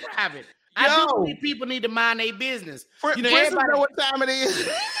 It is private. I do believe people need to mind their business. You know, everybody know what time it is.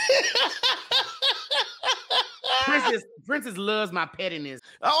 Princess loves my pettiness.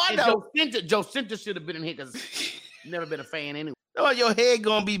 Oh, I know. Jocinta should have been in here because never been a fan anyway. Oh, your head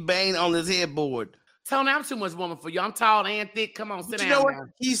gonna be banged on this headboard. Tony, I'm too much woman for you. I'm tall and thick. Come on, sit down. You know what?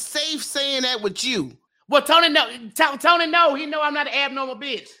 He's safe saying that with you. Well, Tony, no. Tony, no. He know I'm not an abnormal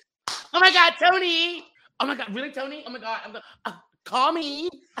bitch. Oh my God, Tony. Oh my God, really, Tony? Oh my God, I'm gonna call me.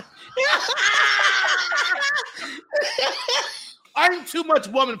 I'm too much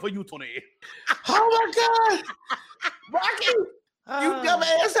woman for you, Tony. Oh my God, Rocky, you dumb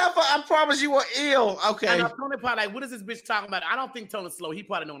ass heifer! I promise you were ill. Okay. I know Tony probably like, what is this bitch talking about? I don't think Tony's slow. He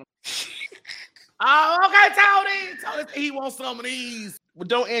probably know. Oh, okay, Tony. Tony, he wants some of these. Well,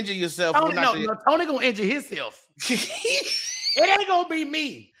 don't injure yourself. Tony, no, Tony gonna injure himself. It ain't gonna be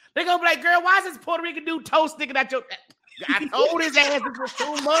me. They gonna be like, girl, why is this Puerto Rican dude toe sticking out your? I told his ass this was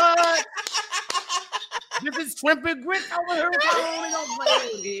too much. This is shrimp and grits over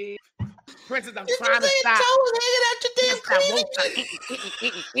here. Princess, I'm trying to stop.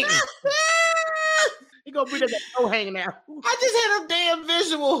 He gonna be there, toe hanging out. I just had a damn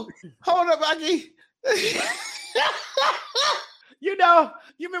visual. Hold up, Rocky. You know,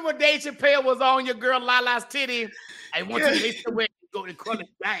 you remember when Dave Chappelle was on your girl Lala's titty? I want to get to where you go to call it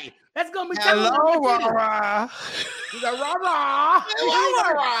day. That's gonna be hello, Rara. He's a Rara. Hello,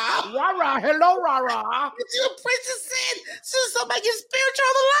 Rara. Rara. Hello, Rara. You princess said, since somebody gets spiritual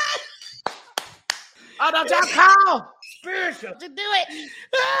on the line. Oh, don't y'all call spiritual to do it.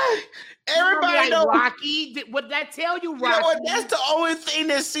 Everybody knows. Rocky, what did I tell you, Rocky? You know what? That's the only thing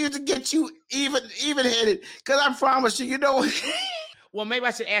that seems to get you even headed. Because I promise you, you know. Well, maybe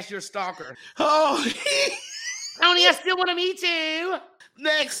I should ask your stalker. Oh, Tony, I still want to meet you.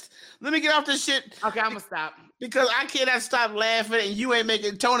 Next, let me get off this shit. Okay, I'm gonna stop because I cannot stop laughing, and you ain't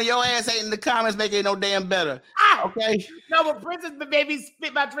making Tony. Your ass ain't in the comments making it no damn better. Okay. No, but Princess baby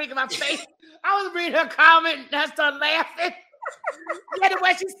spit my drink in my face. I was reading her comment and I started laughing. Yeah, the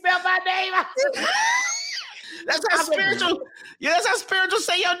way she spelled my name. That's how spiritual. Yeah, that's how spiritual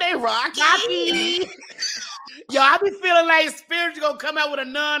say your name, Rocky. Yo, I be feeling like spiritual gonna come out with a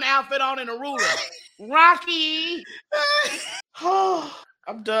nun outfit on and a ruler. Rocky. Oh,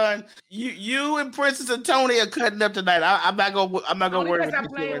 I'm done. You and Princess and Tony are cutting up tonight. I'm not gonna worry about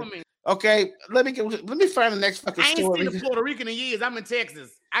you. Okay, let me find the next fucking story. I ain't seen a Puerto Rican in years. I'm in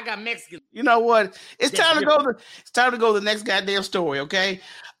Texas. I got Mexican. You know what? It's time to go. It's time to go to the next goddamn story. Okay.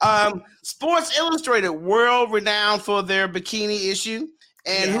 Sports Illustrated, world renowned for their bikini issue,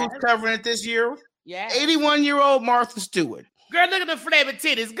 and who's covering it this year? Yeah, 81-year-old Martha Stewart. Girl, look at the flabby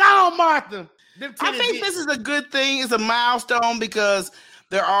titties. Go on, Martha. I think this is a good thing. It's a milestone because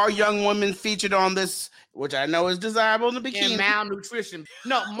there are young women featured on this, which I know is desirable in the bikini. And malnutrition.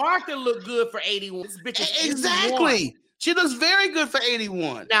 No, Martha looked good for 81. This bitch is exactly. 81. She looks very good for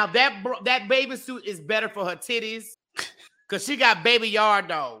 81. Now that baby suit is better for her titties because she got baby yard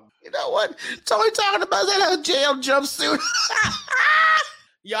dog. You know what? Tony talking about that her jail jumpsuit.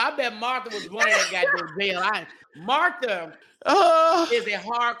 Yo, I bet Martha was one of that goddamn jail. Martha is a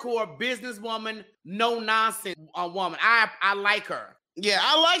hardcore businesswoman, no nonsense woman. I like her. Yeah,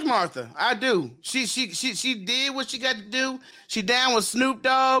 I like Martha. I do. She did what she got to do. She down with Snoop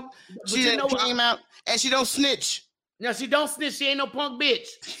Dogg. She came out and she don't snitch. No, she don't snitch. She ain't no punk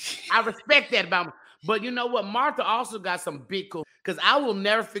bitch. I respect that about her. But you know what? Martha also got some big cool. Because I will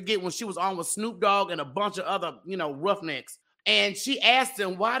never forget when she was on with Snoop Dogg and a bunch of other, roughnecks. And she asked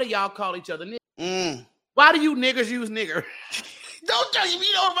them, why do y'all call each other nigger? Why do you niggas use nigger? Don't tell you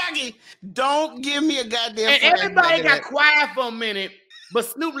know, Rocky. Don't give me a goddamn. And everybody got quiet for a minute. But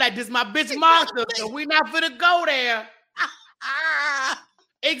Snoop like, this my bitch Martha, so we not finna go there.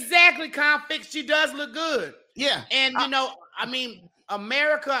 Exactly, Conflict. She does look good. Yeah. And,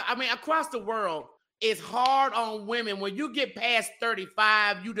 America, across the world, it's hard on women. When you get past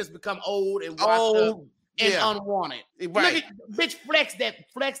 35, you just become old and washed up and unwanted. Right. Look at, bitch, flex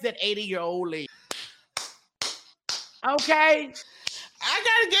that 80-year-old lady. Okay. I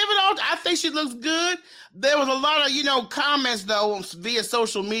gotta give it all. I think she looks good. There was a lot of, comments though via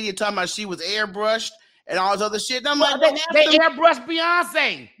social media talking about she was airbrushed and all this other shit. And I'm like, they airbrushed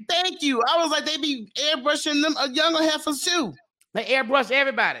Beyonce. Thank you. I was like, they be airbrushing them younger heifers too. They airbrush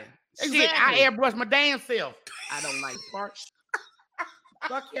everybody. Exactly. Shit, I airbrush my damn self. I don't like parts.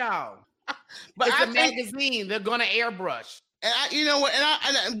 Fuck y'all. But it's a magazine. They're gonna airbrush. And you know what?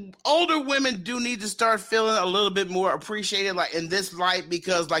 And older women do need to start feeling a little bit more appreciated, like in this light,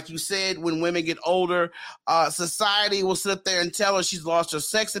 because, like you said, when women get older, society will sit up there and tell her she's lost her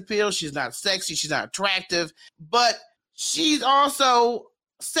sex appeal. She's not sexy. She's not attractive. But she's also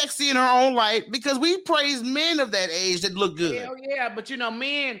sexy in her own light because we praise men of that age that look good. Hell yeah, but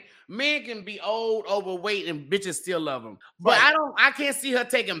men can be old, overweight, and bitches still love them. But Right. I can't see her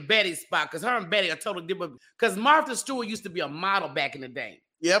taking Betty's spot because her and Betty are totally different. Because Martha Stewart used to be a model back in the day.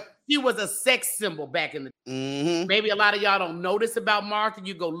 Yep. She was a sex symbol back in the day. Mm-hmm. Maybe a lot of y'all don't know this about Martha.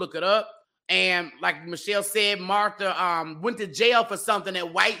 You go look it up. And like Michelle said, Martha went to jail for something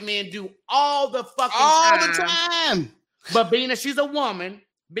that white men do all the time. But being that she's a woman,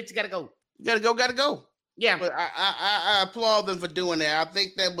 bitch, you gotta go. Gotta go. Yeah. But I applaud them for doing that. I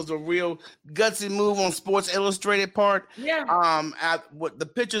think that was a real gutsy move on Sports Illustrated part. Yeah. The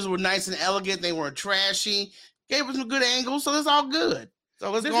pictures were nice and elegant. They weren't trashy. Gave us some good angles, so it's all good. So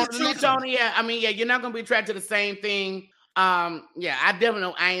let's This go on is to the true, next one. Tony. Yeah, I mean, you're not gonna be attracted to the same thing. I definitely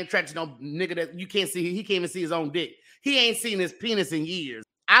know I ain't attracted to no nigga that you can't see. He can't even see his own dick. He ain't seen his penis in years.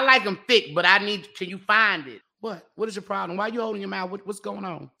 I like him thick, but can you find it? What is your problem? Why are you holding your mouth? What's going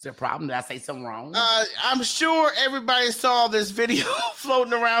on? Is there a problem? Did I say something wrong? I'm sure everybody saw this video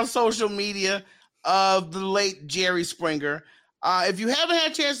floating around social media of the late Jerry Springer. If you haven't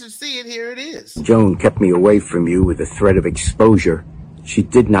had a chance to see it, here it is. Joan kept me away from you with the threat of exposure. She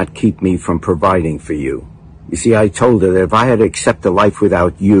did not keep me from providing for you. You see, I told her that if I had to accept a life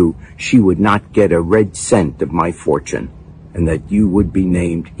without you, she would not get a red cent of my fortune, and that you would be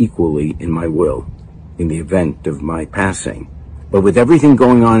named equally in my will in the event of my passing. But with everything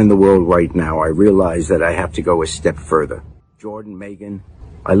going on in the world right now, I realize that I have to go a step further. Jordan, Megan,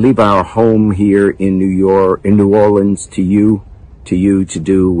 I leave our home here in New Orleans to you to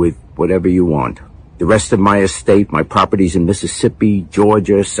do with whatever you want. The rest of my estate, my properties in Mississippi,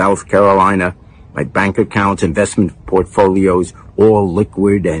 Georgia, South Carolina, my bank accounts, investment portfolios, all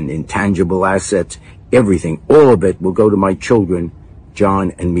liquid and intangible assets, everything, all of it will go to my children,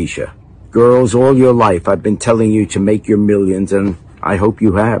 John and Misha. Girls, all your life I've been telling you to make your millions, and I hope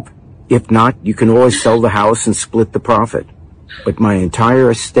you have. If not, you can always sell the house and split the profit. But my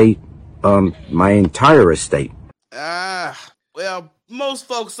entire estate. Well, most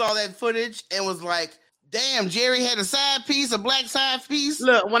folks saw that footage and was like, damn, Jerry had a side piece, a black side piece.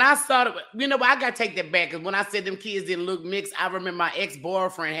 Look, when I saw it, you know what? I gotta take that back because when I said them kids didn't look mixed, I remember my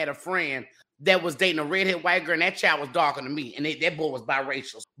ex-boyfriend had a friend that was dating a redhead white girl, and that child was darker than me, and that boy was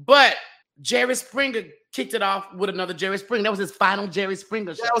biracial. But Jerry Springer kicked it off with another Jerry Springer. That was his final Jerry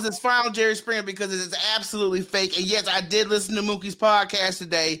Springer show. That was his final Jerry Springer because it is absolutely fake. And yes, I did listen to Mookie's podcast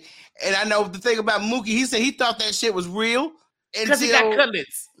today, and I know the thing about Mookie, he said he thought that shit was real. Because he got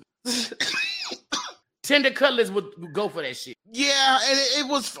cutlets. Tender cutlets would go for that shit. Yeah, and it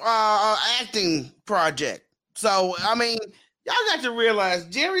was an acting project. So, I mean, y'all got to realize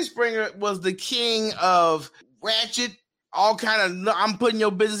Jerry Springer was the king of ratchet, all kind of I'm putting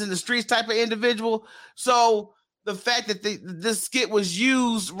your business in the streets type of individual. So the fact that this skit was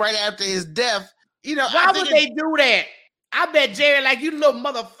used right after his death, you know. Why would they do that? I bet Jerry, like, you little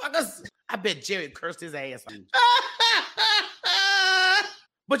motherfuckers. I bet Jerry cursed his ass.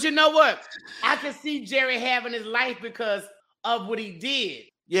 But you know what? I can see Jerry having his life because of what he did.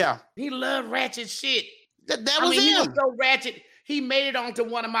 Yeah. He loved ratchet shit. That was him. He was so ratchet. He made it onto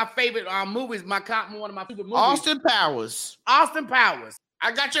one of my favorite movies, one of my favorite movies. Austin Powers.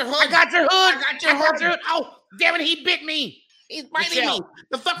 I got your hood. Oh, damn it, he bit me. He's biting me.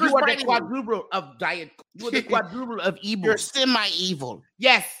 The fucker's biting me. You are the quadruple of evil. You're semi-evil.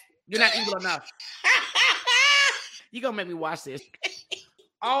 Yes, you're not evil enough. You gonna make me watch this.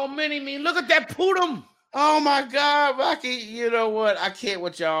 Oh, mini-me, look at that Putum. Oh my God, Rocky, you know what? I can't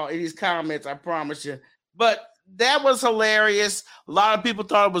with y'all in these comments, I promise you. But that was hilarious. A lot of people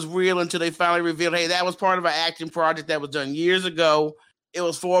thought it was real until they finally revealed, hey, that was part of an acting project that was done years ago. It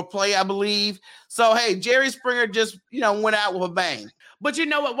was foreplay, I believe. So, hey, Jerry Springer just, went out with a bang. But you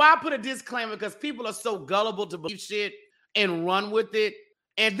know what? Why I put a disclaimer? Because people are so gullible to believe shit and run with it.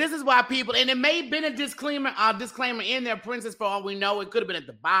 And this is why people, and it may have been a disclaimer in there, Princess, for all we know. It could have been at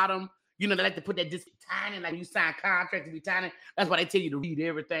the bottom. They like to put that tiny, like you sign contracts to be tiny. That's why they tell you to read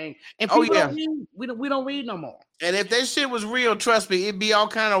everything. And people don't read, we don't read no more. And if that shit was real, trust me, it'd be all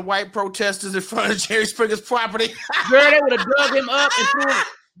kind of white protesters in front of Jerry Springer's property. Girl, they would have dug him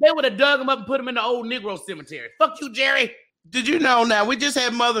up and put him in the old Negro cemetery. Fuck you, Jerry. Did you know now, we just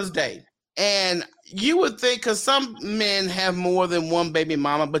had Mother's Day. And you would think, because some men have more than one baby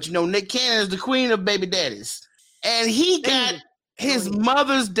mama, but Nick Cannon is the queen of baby daddies. And he got his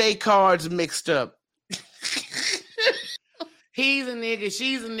Mother's Day cards mixed up. He's a nigga,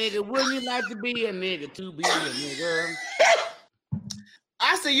 she's a nigga. Wouldn't you like to be a nigga to be a nigga?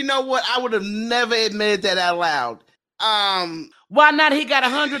 I said, you know what? I would have never admitted that out loud. Why not? He got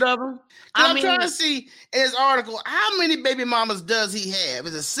 100 of them. I'm trying to see in his article, how many baby mamas does he have?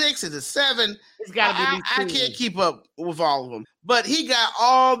 Is it 6? Is it 7? It's got to be at I least can't keep up with all of them. But he got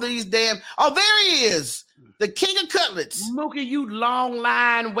all these damn... Oh, there he is. The king of cutlets. Mookie, you long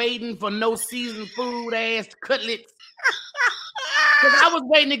line waiting for no seasoned food ass cutlets. Because I was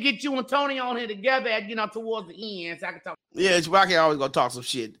waiting to get you and Tony on here together at, towards the end so I could talk. Yeah, Rocky always gonna talk some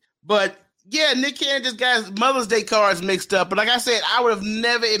shit. But yeah, Nick Cannon just got his Mother's Day cards mixed up. But like I said, I would have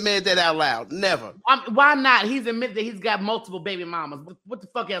never admitted that out loud. Never. Why not? He's admitted that he's got multiple baby mamas. What the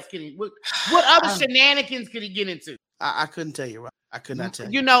fuck else can he? What other shenanigans could he get into? I couldn't tell you, right? I could not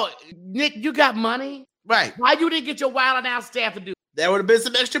tell you. Nick, you got money. Right. Why you didn't get your Wild 'N Out staff to do? That would have been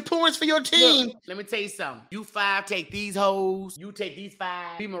some extra points for your team. Look, let me tell you something. You 5 take these hoes. You take these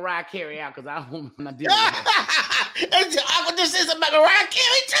 5. Be Mariah Carey out because I'm not dealing with that. I could just say something about Mariah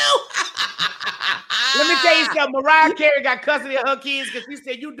Carey too. Let me tell you something. Mariah Carey got custody of her kids because she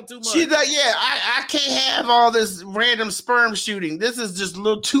said you do too much. She's like, yeah, I can't have all this random sperm shooting. This is just a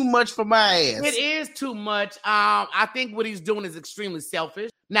little too much for my ass. It is too much. I think what he's doing is extremely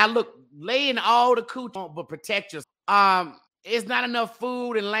selfish. Now, look, laying all the cooch on, but protect yourself. It's not enough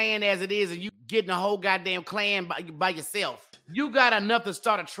food and land as it is, and you getting a whole goddamn clan by yourself. You got enough to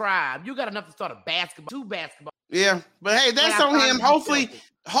start a tribe. You got enough to start two basketball. Yeah, but hey, that's on him.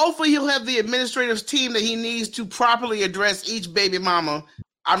 Hopefully he'll have the administrative team that he needs to properly address each baby mama.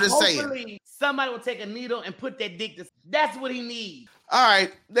 I'm just saying. Somebody will take a needle and put that dick. That's what he needs. All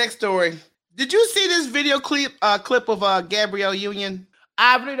right, next story. Did you see this video clip of Gabrielle Union?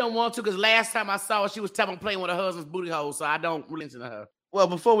 I really don't want to because last time I saw her, she was playing with her husband's booty hole, so I don't listen to her. Well,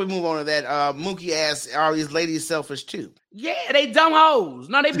 before we move on to that, Mookie asked, are these ladies selfish too? Yeah, they dumb hoes.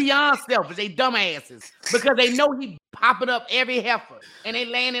 No, they beyond selfish. They dumbasses because they know he popping up every heifer and they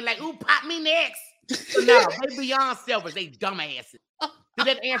landing like, ooh, pop me next. So no, they beyond selfish. They dumbasses. Did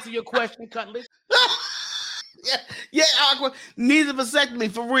that answer your question, Cutlass? Yeah, neither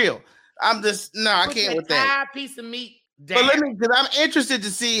vasectomy for real. I can't with that. Piece of meat. Damn. But because I'm interested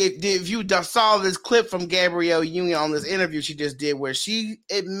to see if you saw this clip from Gabrielle Union on this interview she just did where she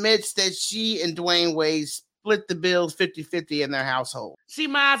admits that she and Dwayne Wade split the bills 50-50 in their household. She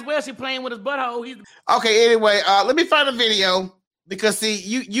might as well. She playing with his butthole. Okay, anyway, let me find a video because see,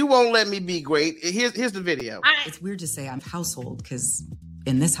 you won't let me be great. Here's the video. It's weird to say I'm household because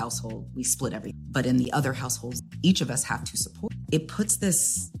in this household, we split everything. But in the other households, each of us have to support. It puts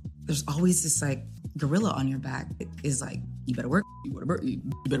there's always this like gorilla on your back. It is like, you better work, you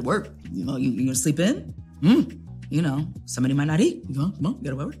better work. You gonna sleep in? Somebody might not eat. Come on, you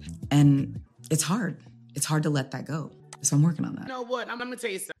gotta work. And it's hard. It's hard to let that go. So I'm working on that. You know what? I'm gonna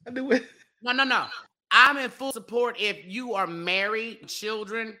tell you something. No. I'm in full support if you are married,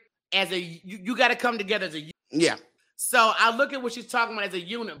 children, you gotta come together as a unit. Yeah. So I look at what she's talking about as a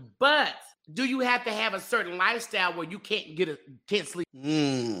unit, but do you have to have a certain lifestyle where you can't sleep?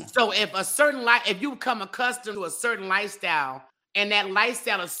 So if you become accustomed to a certain lifestyle and that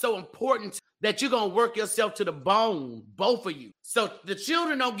lifestyle is so important that you're going to work yourself to the bone, both of you. So the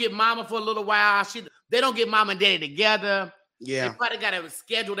children don't get mama for a little while. They don't get mama and daddy together. Yeah. They probably got to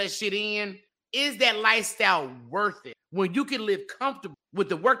schedule that shit in. Is that lifestyle worth it when you can live comfortable with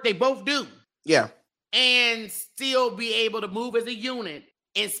the work they both do? Yeah. And still be able to move as a unit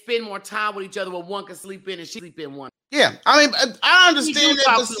and spend more time with each other where one can sleep in and she sleep in one. Yeah, I mean, I understand that.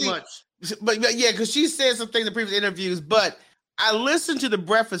 Talk too much. But yeah, because she said some things in previous interviews, but I listened to the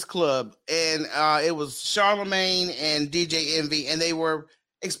Breakfast Club and it was Charlamagne and DJ Envy, and they were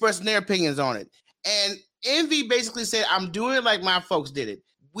expressing their opinions on it. And Envy basically said, I'm doing it like my folks did it.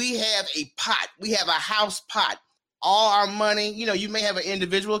 We have a pot. We have a house pot. All our money, you may have an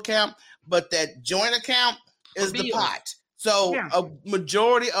individual account, but that joint account is the pot. So a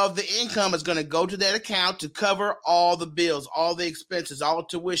majority of the income is going to go to that account to cover all the bills, all the expenses, all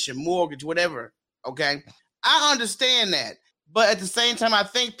tuition, mortgage, whatever. Okay. I understand that. But at the same time, I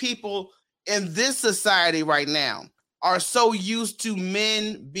think people in this society right now are so used to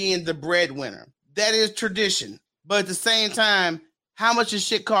men being the breadwinner. That is tradition. But at the same time, how much is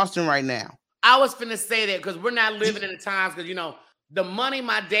shit costing right now? I was finna say that because we're not living in the times because, the money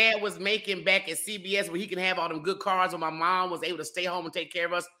my dad was making back at CBS where he can have all them good cars when my mom was able to stay home and take care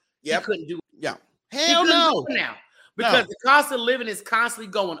of us, he couldn't do it. Yeah. Hell no. Now. Because the cost of living is constantly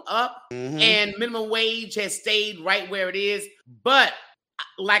going up and minimum wage has stayed right where it is. But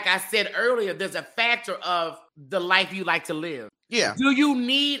like I said earlier, there's a factor of the life you like to live. Yeah. Do you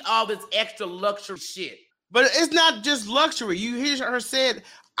need all this extra luxury shit? But it's not just luxury. You hear her said,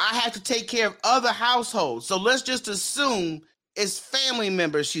 I have to take care of other households. So let's just assume it's family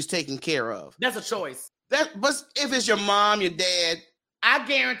members she's taking care of. That's a choice. But if it's your mom, your dad, I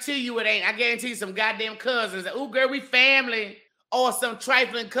guarantee you it ain't. I guarantee you some goddamn cousins. Ooh, girl, we family. Or some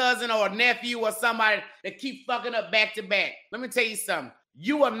trifling cousin or nephew or somebody that keep fucking up back to back. Let me tell you something.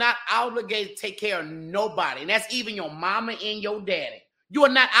 You are not obligated to take care of nobody. And that's even your mama and your daddy. You are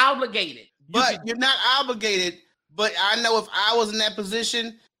not obligated. You're not obligated. But I know if I was in that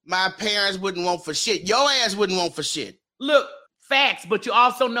position, my parents wouldn't want for shit. Your ass wouldn't want for shit. Look, facts. But you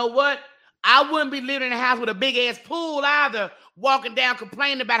also know what? I wouldn't be living in a house with a big ass pool either, walking down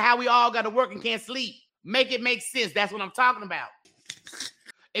complaining about how we all got to work and can't sleep. Make it make sense. That's what I'm talking about.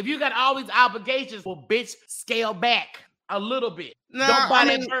 If you got all these obligations, well, bitch, scale back a little bit. No, don't buy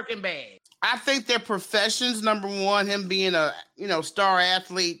that Birkin bag. I think their professions, number one, him being a star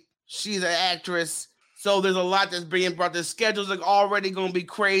athlete, she's an actress. So there's a lot that's being brought. The schedules are already going to be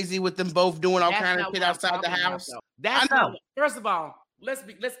crazy with them both doing all kind of shit outside the house. That's not. First of all, let's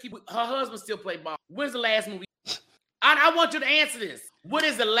keep. Her husband still play ball. When's the last movie? I want you to answer this. What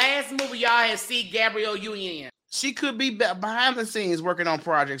is the last movie y'all have seen Gabrielle Union in? She could be behind the scenes working on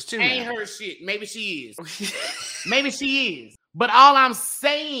projects too. Ain't her shit. Maybe she is. Maybe she is. But all I'm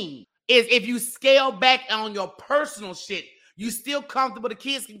saying is if you scale back on your personal shit, you still comfortable. The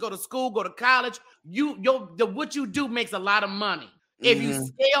kids can go to school, go to college. What you do makes a lot of money. If you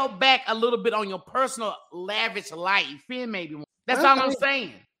scale back a little bit on your personal lavish life, then maybe more. That's all I'm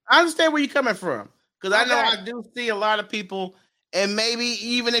saying. I understand where you're coming from. Because I know I do see a lot of people, and maybe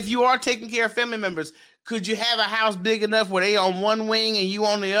even if you are taking care of family members, could you have a house big enough where they on one wing and you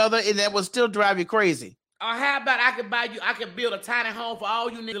on the other, and that would still drive you crazy? Or how about I could build a tiny home for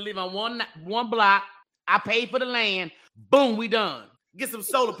all you niggas to live on one block. I pay for the land. Boom, we done. Get some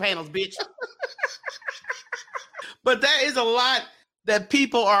solar panels, bitch. But that is a lot that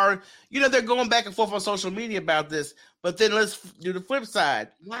people are, they're going back and forth on social media about this. But then let's do the flip side.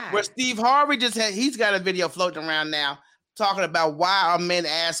 Why? Where Steve Harvey he's got a video floating around now talking about why are men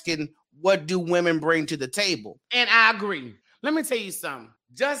asking, what do women bring to the table? And I agree. Let me tell you something.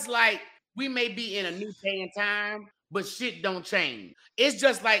 Just like we may be in a new day and time, but shit don't change. It's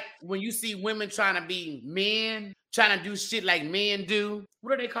just like when you see women trying to be men, trying to do shit like men do.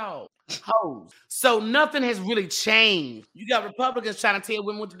 What are they called? Hoes. So nothing has really changed. You got Republicans trying to tell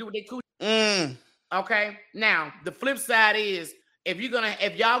women what to do with their coochie. Okay. Now the flip side is if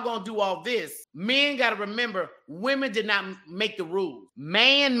y'all gonna do all this, men gotta remember women did not make the rules.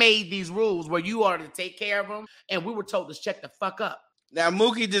 Man made these rules where you are to take care of them, and we were told to shut the fuck up. Now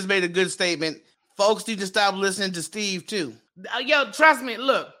Mookie just made a good statement. Folks need to stop listening to Steve too. Yo, trust me.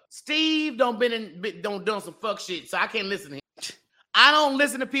 Look, Steve don't done some fuck shit, so I can't listen to him. I don't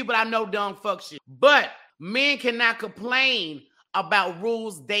listen to people I know done fuck shit. But men cannot complain about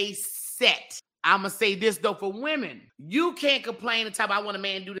rules they set. I'm going to say this, though, for women. You can't complain and type, I want a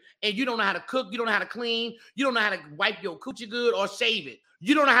man to do this, and you don't know how to cook, you don't know how to clean, you don't know how to wipe your coochie good or shave it.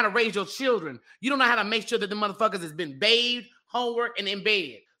 You don't know how to raise your children. You don't know how to make sure that the motherfuckers has been bathed, homework, and in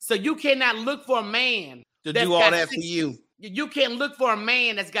bed. So you cannot look for a man to do all that for you. You can't look for a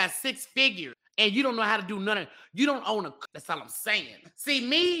man that's got 6 figures and you don't know how to do none of it. You don't own a. That's all I'm saying. See,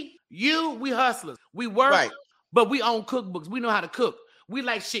 me, you, we hustlers. We work, right, but we own cookbooks. We know how to cook. We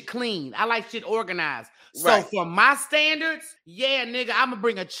like shit clean. I like shit organized. So for my standards, yeah, nigga, I'm going to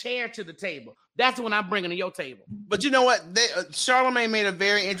bring a chair to the table. That's what I'm bringing to your table. But you know what? Charlamagne made a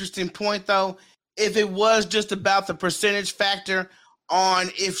very interesting point, though. If it was just about the percentage factor on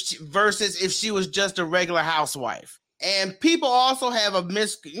if she was just a regular housewife. And people also have a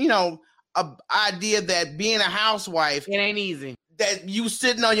idea that being a housewife, it ain't easy. That you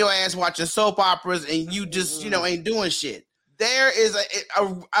sitting on your ass watching soap operas and you just, ain't doing shit. There is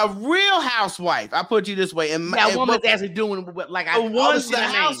a real housewife. I put you this way. And that woman's actually doing like the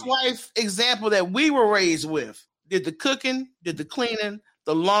housewife example that we were raised with. Did the cooking, did the cleaning,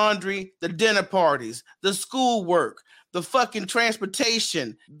 the laundry, the dinner parties, the schoolwork, the fucking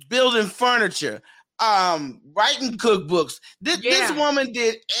transportation, building furniture, writing cookbooks. This woman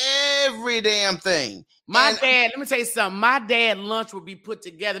did every damn thing. My dad, let me tell you something. My dad lunch would be put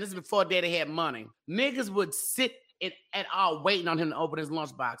together. This is before daddy had money. Niggas would sit at all waiting on him to open his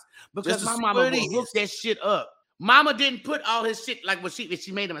lunchbox because my mama would hook that shit up. Mama didn't put all his shit like if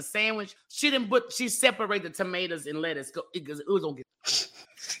she made him a sandwich. She separated the tomatoes and lettuce because it was gonna get.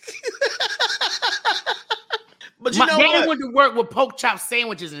 But my dad went to work with pork chop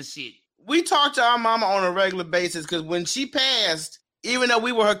sandwiches and shit. We talked to our mama on a regular basis because when she passed, even though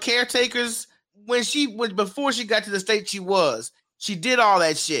we were her caretakers, before she got to the state she did all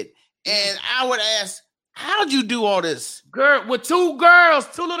that shit. And I would ask, how'd you do all this? Girl, with two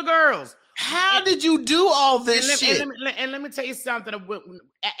little girls. How did you do all this shit? And let me tell you something.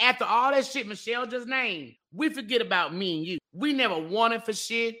 After all that shit Michelle just named, we forget about me and you. We never wanted for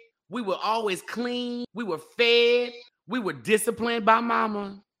shit. We were always clean. We were fed. We were disciplined by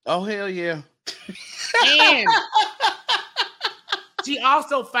mama. Oh, hell yeah. And she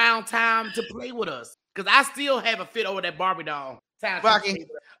also found time to play with us. Because I still have a fit over that Barbie doll. Rocky,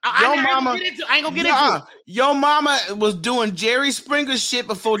 I ain't gonna get into it. Your mama was doing Jerry Springer shit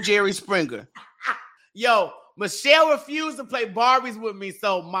before Jerry Springer. Yo, Michelle refused to play Barbies with me,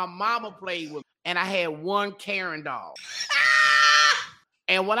 so my mama played with me. And I had one Karen doll.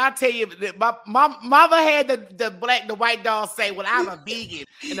 And when I tell you that my mother had the white doll say, well, I'm a vegan.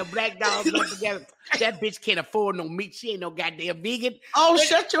 And the black dolls went together. That bitch can't afford no meat. She ain't no goddamn vegan. Oh,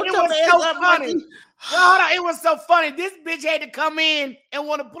 shut your dumb ass up, funny. Well, hold on. It was so funny. This bitch had to come in and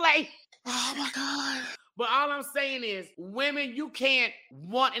want to play. Oh my God. But all I'm saying is, women, you can't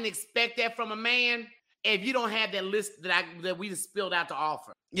want and expect that from a man if you don't have that list that we just spilled out to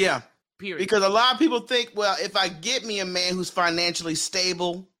offer. Yeah. Period. Because a lot of people think, well, if I get me a man who's financially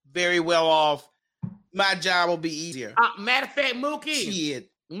stable, very well off, my job will be easier. Matter of fact, Mookie.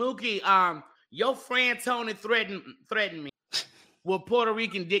 Shit. Mookie, your friend Tony threatened me with Puerto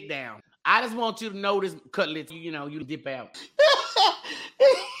Rican dick down. I just want you to know this, Cutlets, you dip out.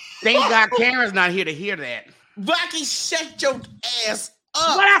 Thank God Karen's not here to hear that. Rocky, shut your ass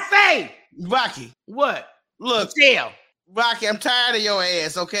up. What'd I say? Rocky. What? Look. Michelle. Rocky, I'm tired of your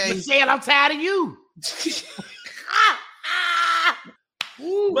ass, okay? Michelle, I'm tired of you.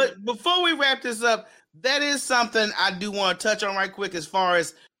 But before we wrap this up, that is something I do want to touch on right quick as far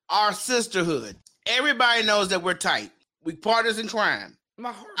as our sisterhood. Everybody knows that we're tight. We partners in crime.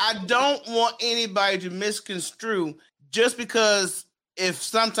 I don't want anybody to misconstrue just because if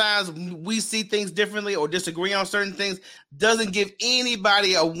sometimes we see things differently or disagree on certain things, doesn't give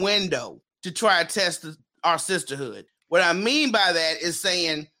anybody a window to try to test our sisterhood. What I mean by that is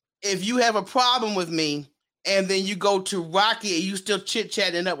saying, if you have a problem with me and then you go to Rocky and you still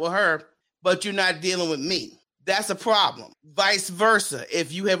chit-chatting up with her, but you're not dealing with me, that's a problem. Vice versa.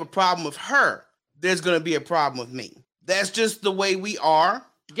 If you have a problem with her, there's going to be a problem with me. That's just the way we are.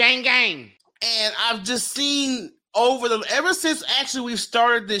 Gang, gang. And I've just seen ever since actually we've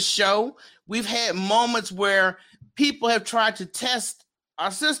started this show, we've had moments where people have tried to test our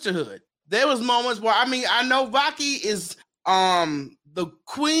sisterhood. There was moments where, I know Rocky is the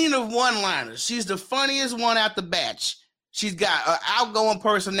queen of one-liners. She's the funniest one out the batch. She's got an outgoing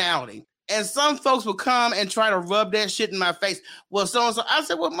personality. And some folks will come and try to rub that shit in my face. Well, so-and-so. I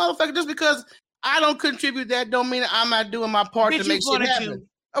said, well, motherfucker, just because I don't contribute that don't mean I'm not doing my part to make shit happen.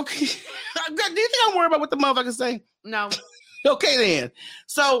 Okay. Do you think I'm worried about what the motherfucker say? No. Okay, then.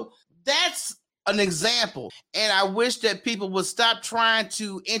 So that's an example. And I wish that people would stop trying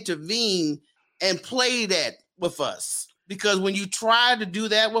to intervene and play that with us. Because when you try to do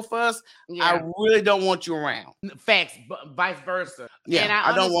that with us, I really don't want you around. Facts, vice versa. Yeah, and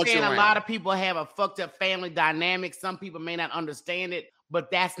I don't want you understand around. A lot of people have a fucked up family dynamic. Some people may not understand it, but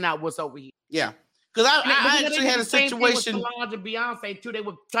that's not what's over here. Yeah. Because I actually had a situation with Solange and Beyonce too. They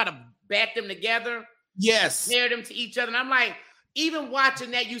would try to back them together. Yes. Pair them to each other. And I'm like, even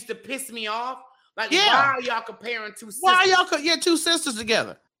watching that used to piss me off. Like, why are y'all comparing two sisters? Why are y'all two sisters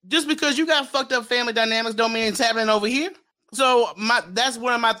together? Just because you got fucked up family dynamics don't mean it's happening over here. So that's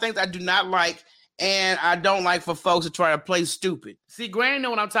one of my things I do not like, and I don't like for folks to try to play stupid. See, Granny know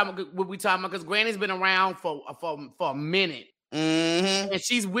what I'm talking about. What we talking about? Because Granny's been around for a minute, and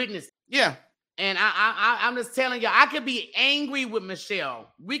she's witnessed. Yeah. And I'm just telling you, I could be angry with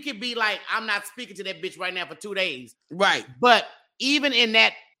Michelle. We could be like, I'm not speaking to that bitch right now for 2 days. Right. But even in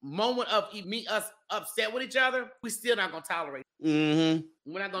that moment of us upset with each other, we still not gonna tolerate it.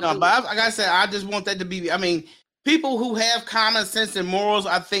 Mm-hmm. We're not gonna. But like I said, I just want that to be. People who have common sense and morals,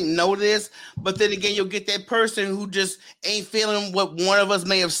 I think, know this. But then again, you'll get that person who just ain't feeling what one of us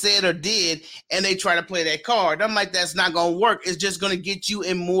may have said or did, and they try to play that card. I'm like, that's not going to work. It's just going to get you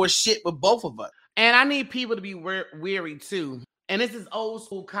in more shit with both of us. And I need people to be weary, too. And this is old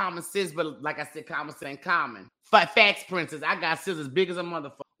school common sense, but like I said, common sense ain't common. Facts, princess. I got scissors big as a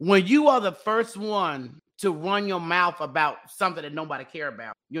motherfucker. When you are the first one to run your mouth about something that nobody care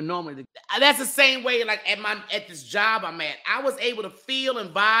about, you're normally that's the same way. Like at this job I'm at, I was able to feel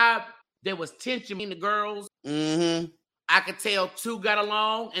and vibe. There was tension between the girls. Mm-hmm. I could tell 2 got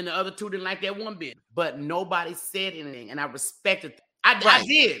along, and the other 2 didn't like that one bit. But nobody said anything, and I respected that. I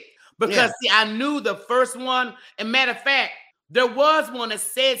did because see, I knew the first one. And matter of fact, there was one that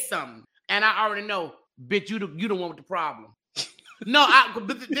said something, and I already know, bitch, you the one with the problem. No,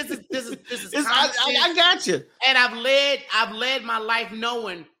 this is I got you. And I've led my life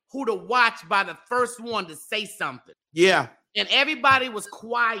knowing who to watch by the first one to say something. Yeah. And everybody was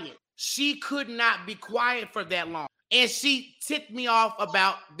quiet. She could not be quiet for that long. And she ticked me off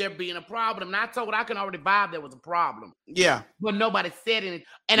about there being a problem. And I told her I can already vibe there was a problem. Yeah. But nobody said anything.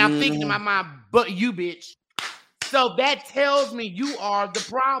 And I'm thinking in my mind, but you, bitch. So that tells me you are the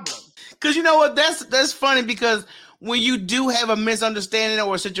problem. Because you know what? That's funny because when you do have a misunderstanding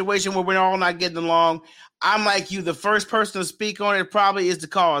or a situation where we're all not getting along, I'm like you. The first person to speak on it probably is the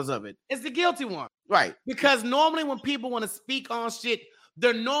cause of it. It's the guilty one. Right. Because normally when people want to speak on shit,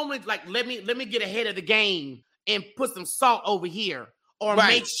 they're normally like, let me get ahead of the game and put some salt over here or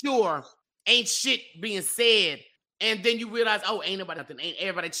make sure ain't shit being said. And then you realize, oh, ain't nobody nothing. Ain't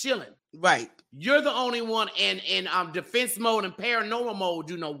everybody chilling. Right. You're the only one in defense mode and paranormal mode.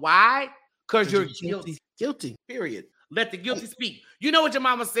 You know why? Because you're guilty. Guilty. Period. Let the guilty speak. You know what your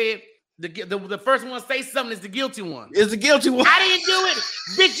mama said? The first one to say something is the guilty one. It's the guilty one. I didn't do it.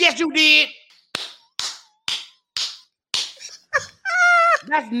 Bitch, yes, you did.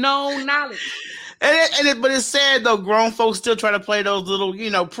 That's known knowledge. But it's sad though. Grown folks still try to play those little,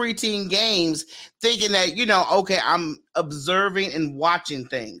 preteen games, thinking that okay, I'm observing and watching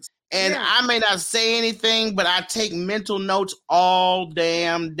things, and I may not say anything, but I take mental notes all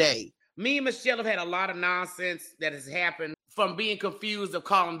damn day. Me and Michelle have had a lot of nonsense that has happened from being confused of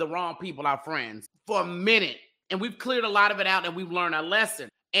calling the wrong people our friends for a minute, and we've cleared a lot of it out, and we've learned our lesson.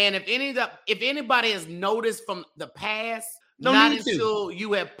 And if anybody has noticed from the past, not until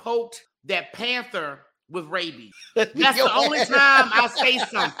you have poked that panther with rabies. That's the only time I say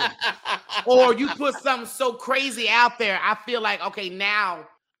something. Or you put something so crazy out there, I feel like, okay, now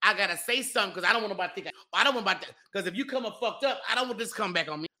I gotta say something because I don't want nobody to think I don't want about that. Because if you come up fucked up, I don't want this to come back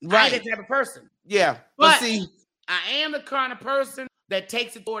on me. Right. I ain't that type of person. Yeah. But see, I am the kind of person that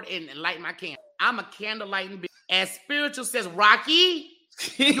takes it forward and light my candle. I'm a candle lighting bitch. As spiritual says, Rocky,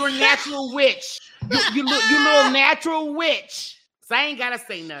 you're a natural witch. You little natural witch. So I ain't gotta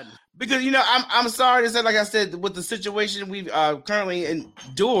say nothing. Because I'm sorry to say, like I said, with the situation we've currently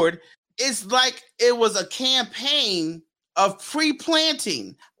endured, it's like it was a campaign of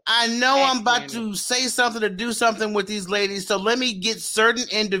pre-planting. I know I'm about to say something or do something with these ladies, so let me get certain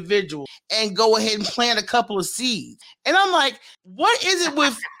individuals and go ahead and plant a couple of seeds. And I'm like, what is it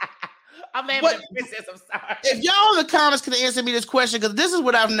with? I'm laughing at Princess. I'm sorry. If y'all in the comments can answer me this question, because this is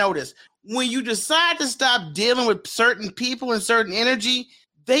what I've noticed. When you decide to stop dealing with certain people and certain energy,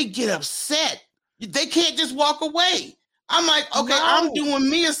 they get upset. They can't just walk away. I'm like, okay, I'm doing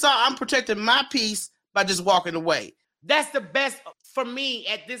me a solid. I'm protecting my peace by just walking away. That's the best for me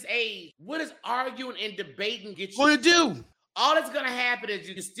at this age. What does arguing and debating get you? What to do? All that's going to happen is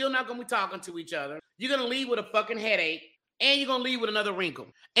you're still not going to be talking to each other. You're going to leave with a fucking headache, and you're going to leave with another wrinkle.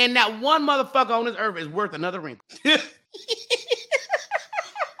 And that one motherfucker on this earth is worth another wrinkle.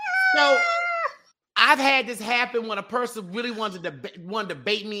 So I've had this happen when a person really wanted to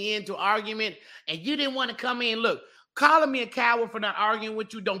bait me into argument, and you didn't want to come in. Look, calling me a coward for not arguing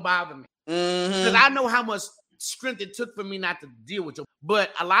with you don't bother me. Because I know how much strength it took for me not to deal with you.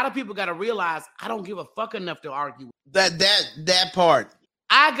 But a lot of people got to realize I don't give a fuck enough to argue. That part.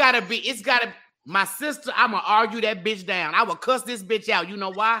 My sister, I'm going to argue that bitch down. I will cuss this bitch out. You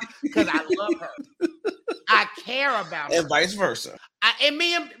know why? Because I love her. I care about her. And vice versa.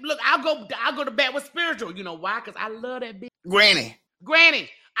 I'll go to bat with spiritual. You know why? Because I love that bitch. Granny.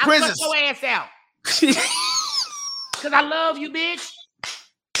 I'll cut your ass out. Because I love you, bitch.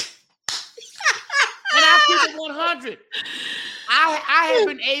 And I keep it 100. I have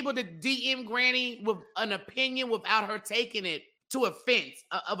been able to DM Granny with an opinion without her taking it to offense.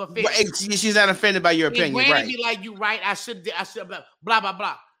 She's not offended by your opinion, and Granny right? Be like, you right. I should blah blah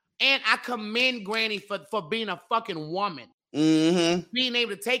blah. And I commend Granny for being a fucking woman, being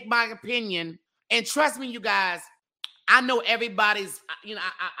able to take my opinion. And trust me, you guys, I know everybody's.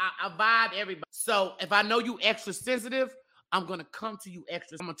 I vibe everybody. So if I know you extra sensitive, I'm going to come to you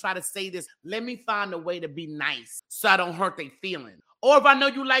extra. I'm going to try to say this. Let me find a way to be nice so I don't hurt their feelings. Or if I know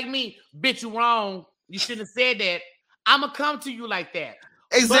you like me, bitch, you wrong. You shouldn't have said that. I'm going to come to you like that.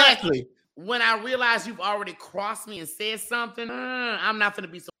 Exactly. But when I realize you've already crossed me and said something, I'm not going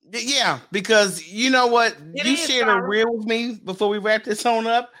to be so. Yeah, because you know what? You shared a reel with me before we wrap this on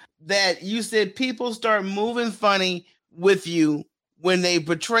up that you said people start moving funny with you when they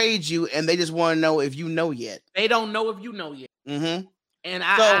betrayed you and they just want to know if you know yet. They don't know if you know yet. Mm-hmm. And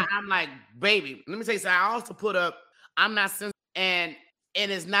I'm like, baby, let me tell you something. I also put up, I'm not sensitive. And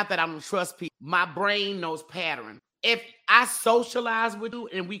it's not that I don't trust people. My brain knows pattern. If I socialize with you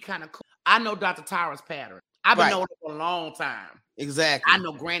and we kind of, I know Dr. Tara's pattern. I've been knowing her for a long time. Exactly. I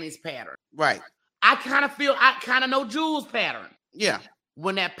know Granny's pattern. Right. I kind of know Jules' pattern. Yeah.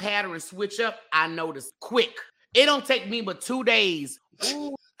 when that pattern switch up, I notice quick. It don't take me but 2 days.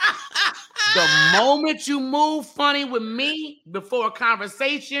 Ooh. The moment you move funny with me before a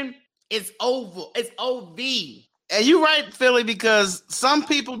conversation, it's over. It's OV. And you're right, Philly, because some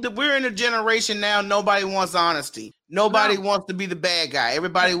people, we're in a generation now, nobody wants honesty. Nobody wants to be the bad guy.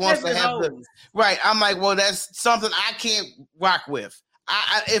 Everybody wants to have the right. I'm like, well, that's something I can't rock with.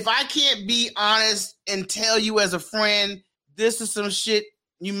 If I can't be honest and tell you as a friend, this is some shit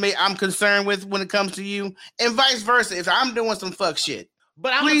I'm concerned with when it comes to you, and vice versa. If I'm doing some fuck shit,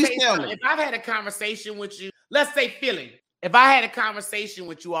 but I'm please tell me. If I've had a conversation with you, let's say Philly, if I had a conversation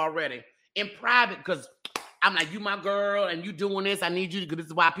with you already in private, because I'm like, you my girl, and you doing this, I need you to, this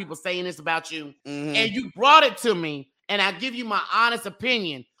is why people saying this about you, and you brought it to me, and I give you my honest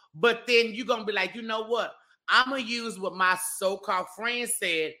opinion, but then you're gonna be like, you know what? I'm gonna use what my so-called friend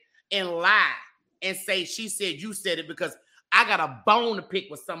said and lie and say she said you said it because I got a bone to pick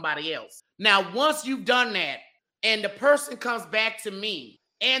with somebody else. Now, once you've done that, and the person comes back to me,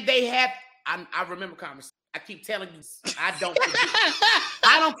 and they have, I remember conversation. I keep telling you, I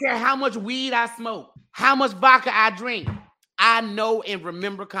don't care how much weed I smoke, how much vodka I drink. I know and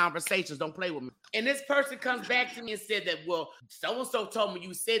remember conversations. Don't play with me. And this person comes back to me and said that, well, so-and-so told me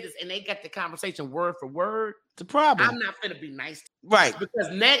you said this, and they got the conversation word for word. It's a problem. I'm not going to be nice. Right. Because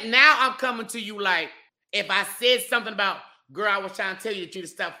now I'm coming to you like, if I said something about, girl, I was trying to tell you that you need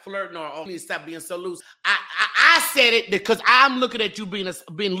to stop flirting or you need to stop being so loose. I said it because I'm looking at you being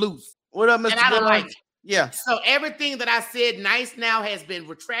loose. What up, Mr. And I don't like it. Yeah. So everything that I said nice now has been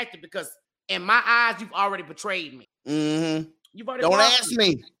retracted because in my eyes, you've already betrayed me. Mm-hmm. You've already Don't ask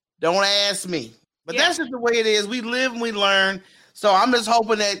me. Don't ask me. But that's just the way it is. We live and we learn. So I'm just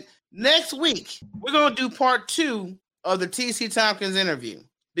hoping that next week we're going to do part 2 of the T.C. Tompkins interview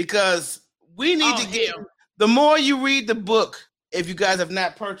because we need to get... The more you read the book, if you guys have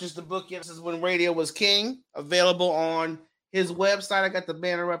not purchased the book yet, this is When Radio Was King, available on his website. I got the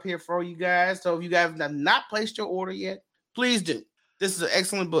banner up here for you guys. So if you guys have not placed your order yet, please do. This is an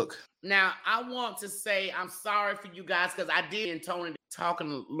excellent book. Now, I want to say I'm sorry for you guys because I did and Tony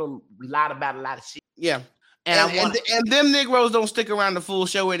talking a lot about a lot of shit. Yeah. And them Negroes don't stick around the full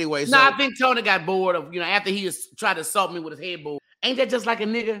show anyway. So. No, I think Tony got bored of, after he tried to assault me with his headboard. Ain't that just like a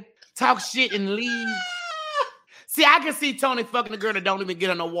nigga? Talk shit and leave. See, I can see Tony fucking a girl that don't even get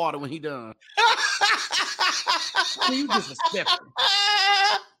on no water when he done. You disrespectful.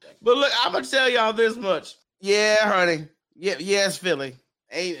 But look, I'm gonna tell y'all this much. Yeah, honey. Yeah, yes, Philly.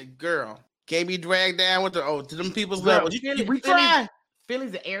 Hey, girl, can't be dragged down with to them people's level. We try.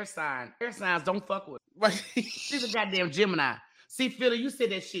 Philly's an air sign. Air signs don't fuck with. Right. She's a goddamn Gemini. See, Philly, you said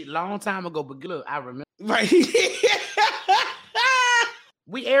that shit long time ago, but look, I remember. Right.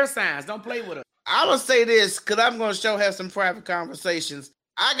 We air signs. Don't play with us. I'm going to say this because I'm going to have some private conversations.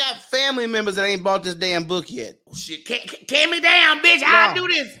 I got family members that ain't bought this damn book yet. Oh, shit. Calm me down, bitch. How I do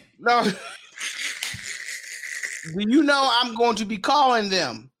this? No. Do you know I'm going to be calling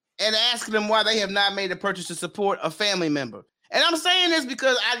them and asking them why they have not made a purchase to support a family member? And I'm saying this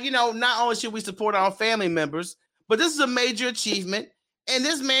because, not only should we support our family members, but this is a major achievement. And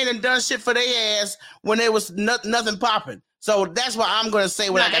this man done shit for their ass when there was nothing popping. So that's why I'm going to say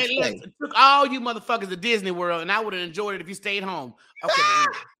what I got to say. It took all you motherfuckers to Disney World, and I would have enjoyed it if you stayed home. Okay,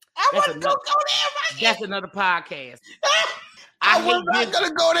 I wasn't going to go there. That's another podcast. I was not going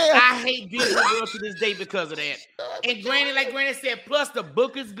to go there. I hate Disney World to this day because of that. And Granny, like Granny said, plus the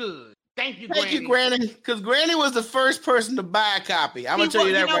book is good. Thank you, Granny. Thank you, Granny. Because Granny was the first person to buy a copy. I'm going to tell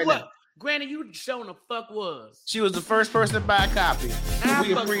you that right now. Granny, you showing the fuck was. She was the first person to buy a copy.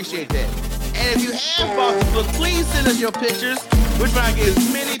 We appreciate that. And if you have bought the book, please send us your pictures. We're trying to get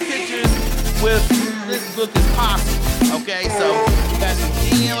as many pictures with this book as possible. Okay, so you guys can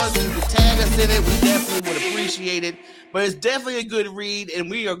DM us, you can tag us in it. We definitely would appreciate it. But it's definitely a good read, and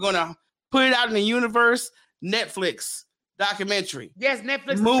we are going to put it out in the universe. Netflix documentary. Yes,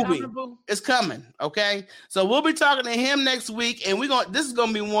 Netflix movie. It's coming. Okay, so we'll be talking to him next week, and this is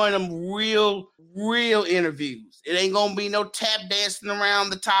gonna be one of them real interviews. It ain't gonna be no tap dancing around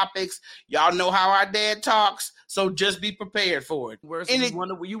the topics. Y'all know how our dad talks, so just be prepared for it.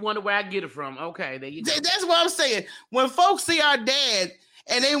 You wonder where I get it from. Okay, there you go. That's what I'm saying. When folks see our dad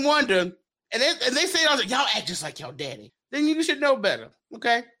and they wonder, and they say, y'all act just like your daddy, then you should know better.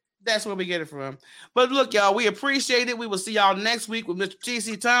 Okay. That's where we get it from. But look, y'all, we appreciate it. We will see y'all next week with Mr.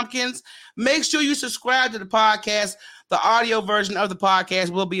 T.C. Tompkins. Make sure you subscribe to the podcast. The audio version of the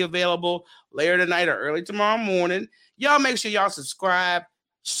podcast will be available later tonight or early tomorrow morning. Y'all make sure y'all subscribe,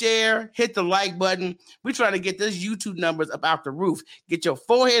 share, hit the like button. We're trying to get this YouTube numbers up out the roof. Get your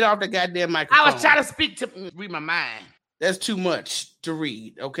forehead off the goddamn microphone. I was trying to read my mind. That's too much to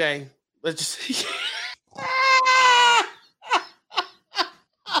read. Okay, let's just.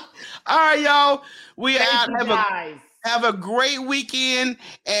 All right, y'all. We out. Have a great weekend,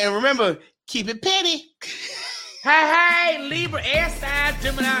 and remember, keep it petty. Hey, Libra, air sign,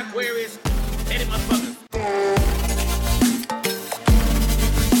 Gemini, Aquarius, petty motherfuckers.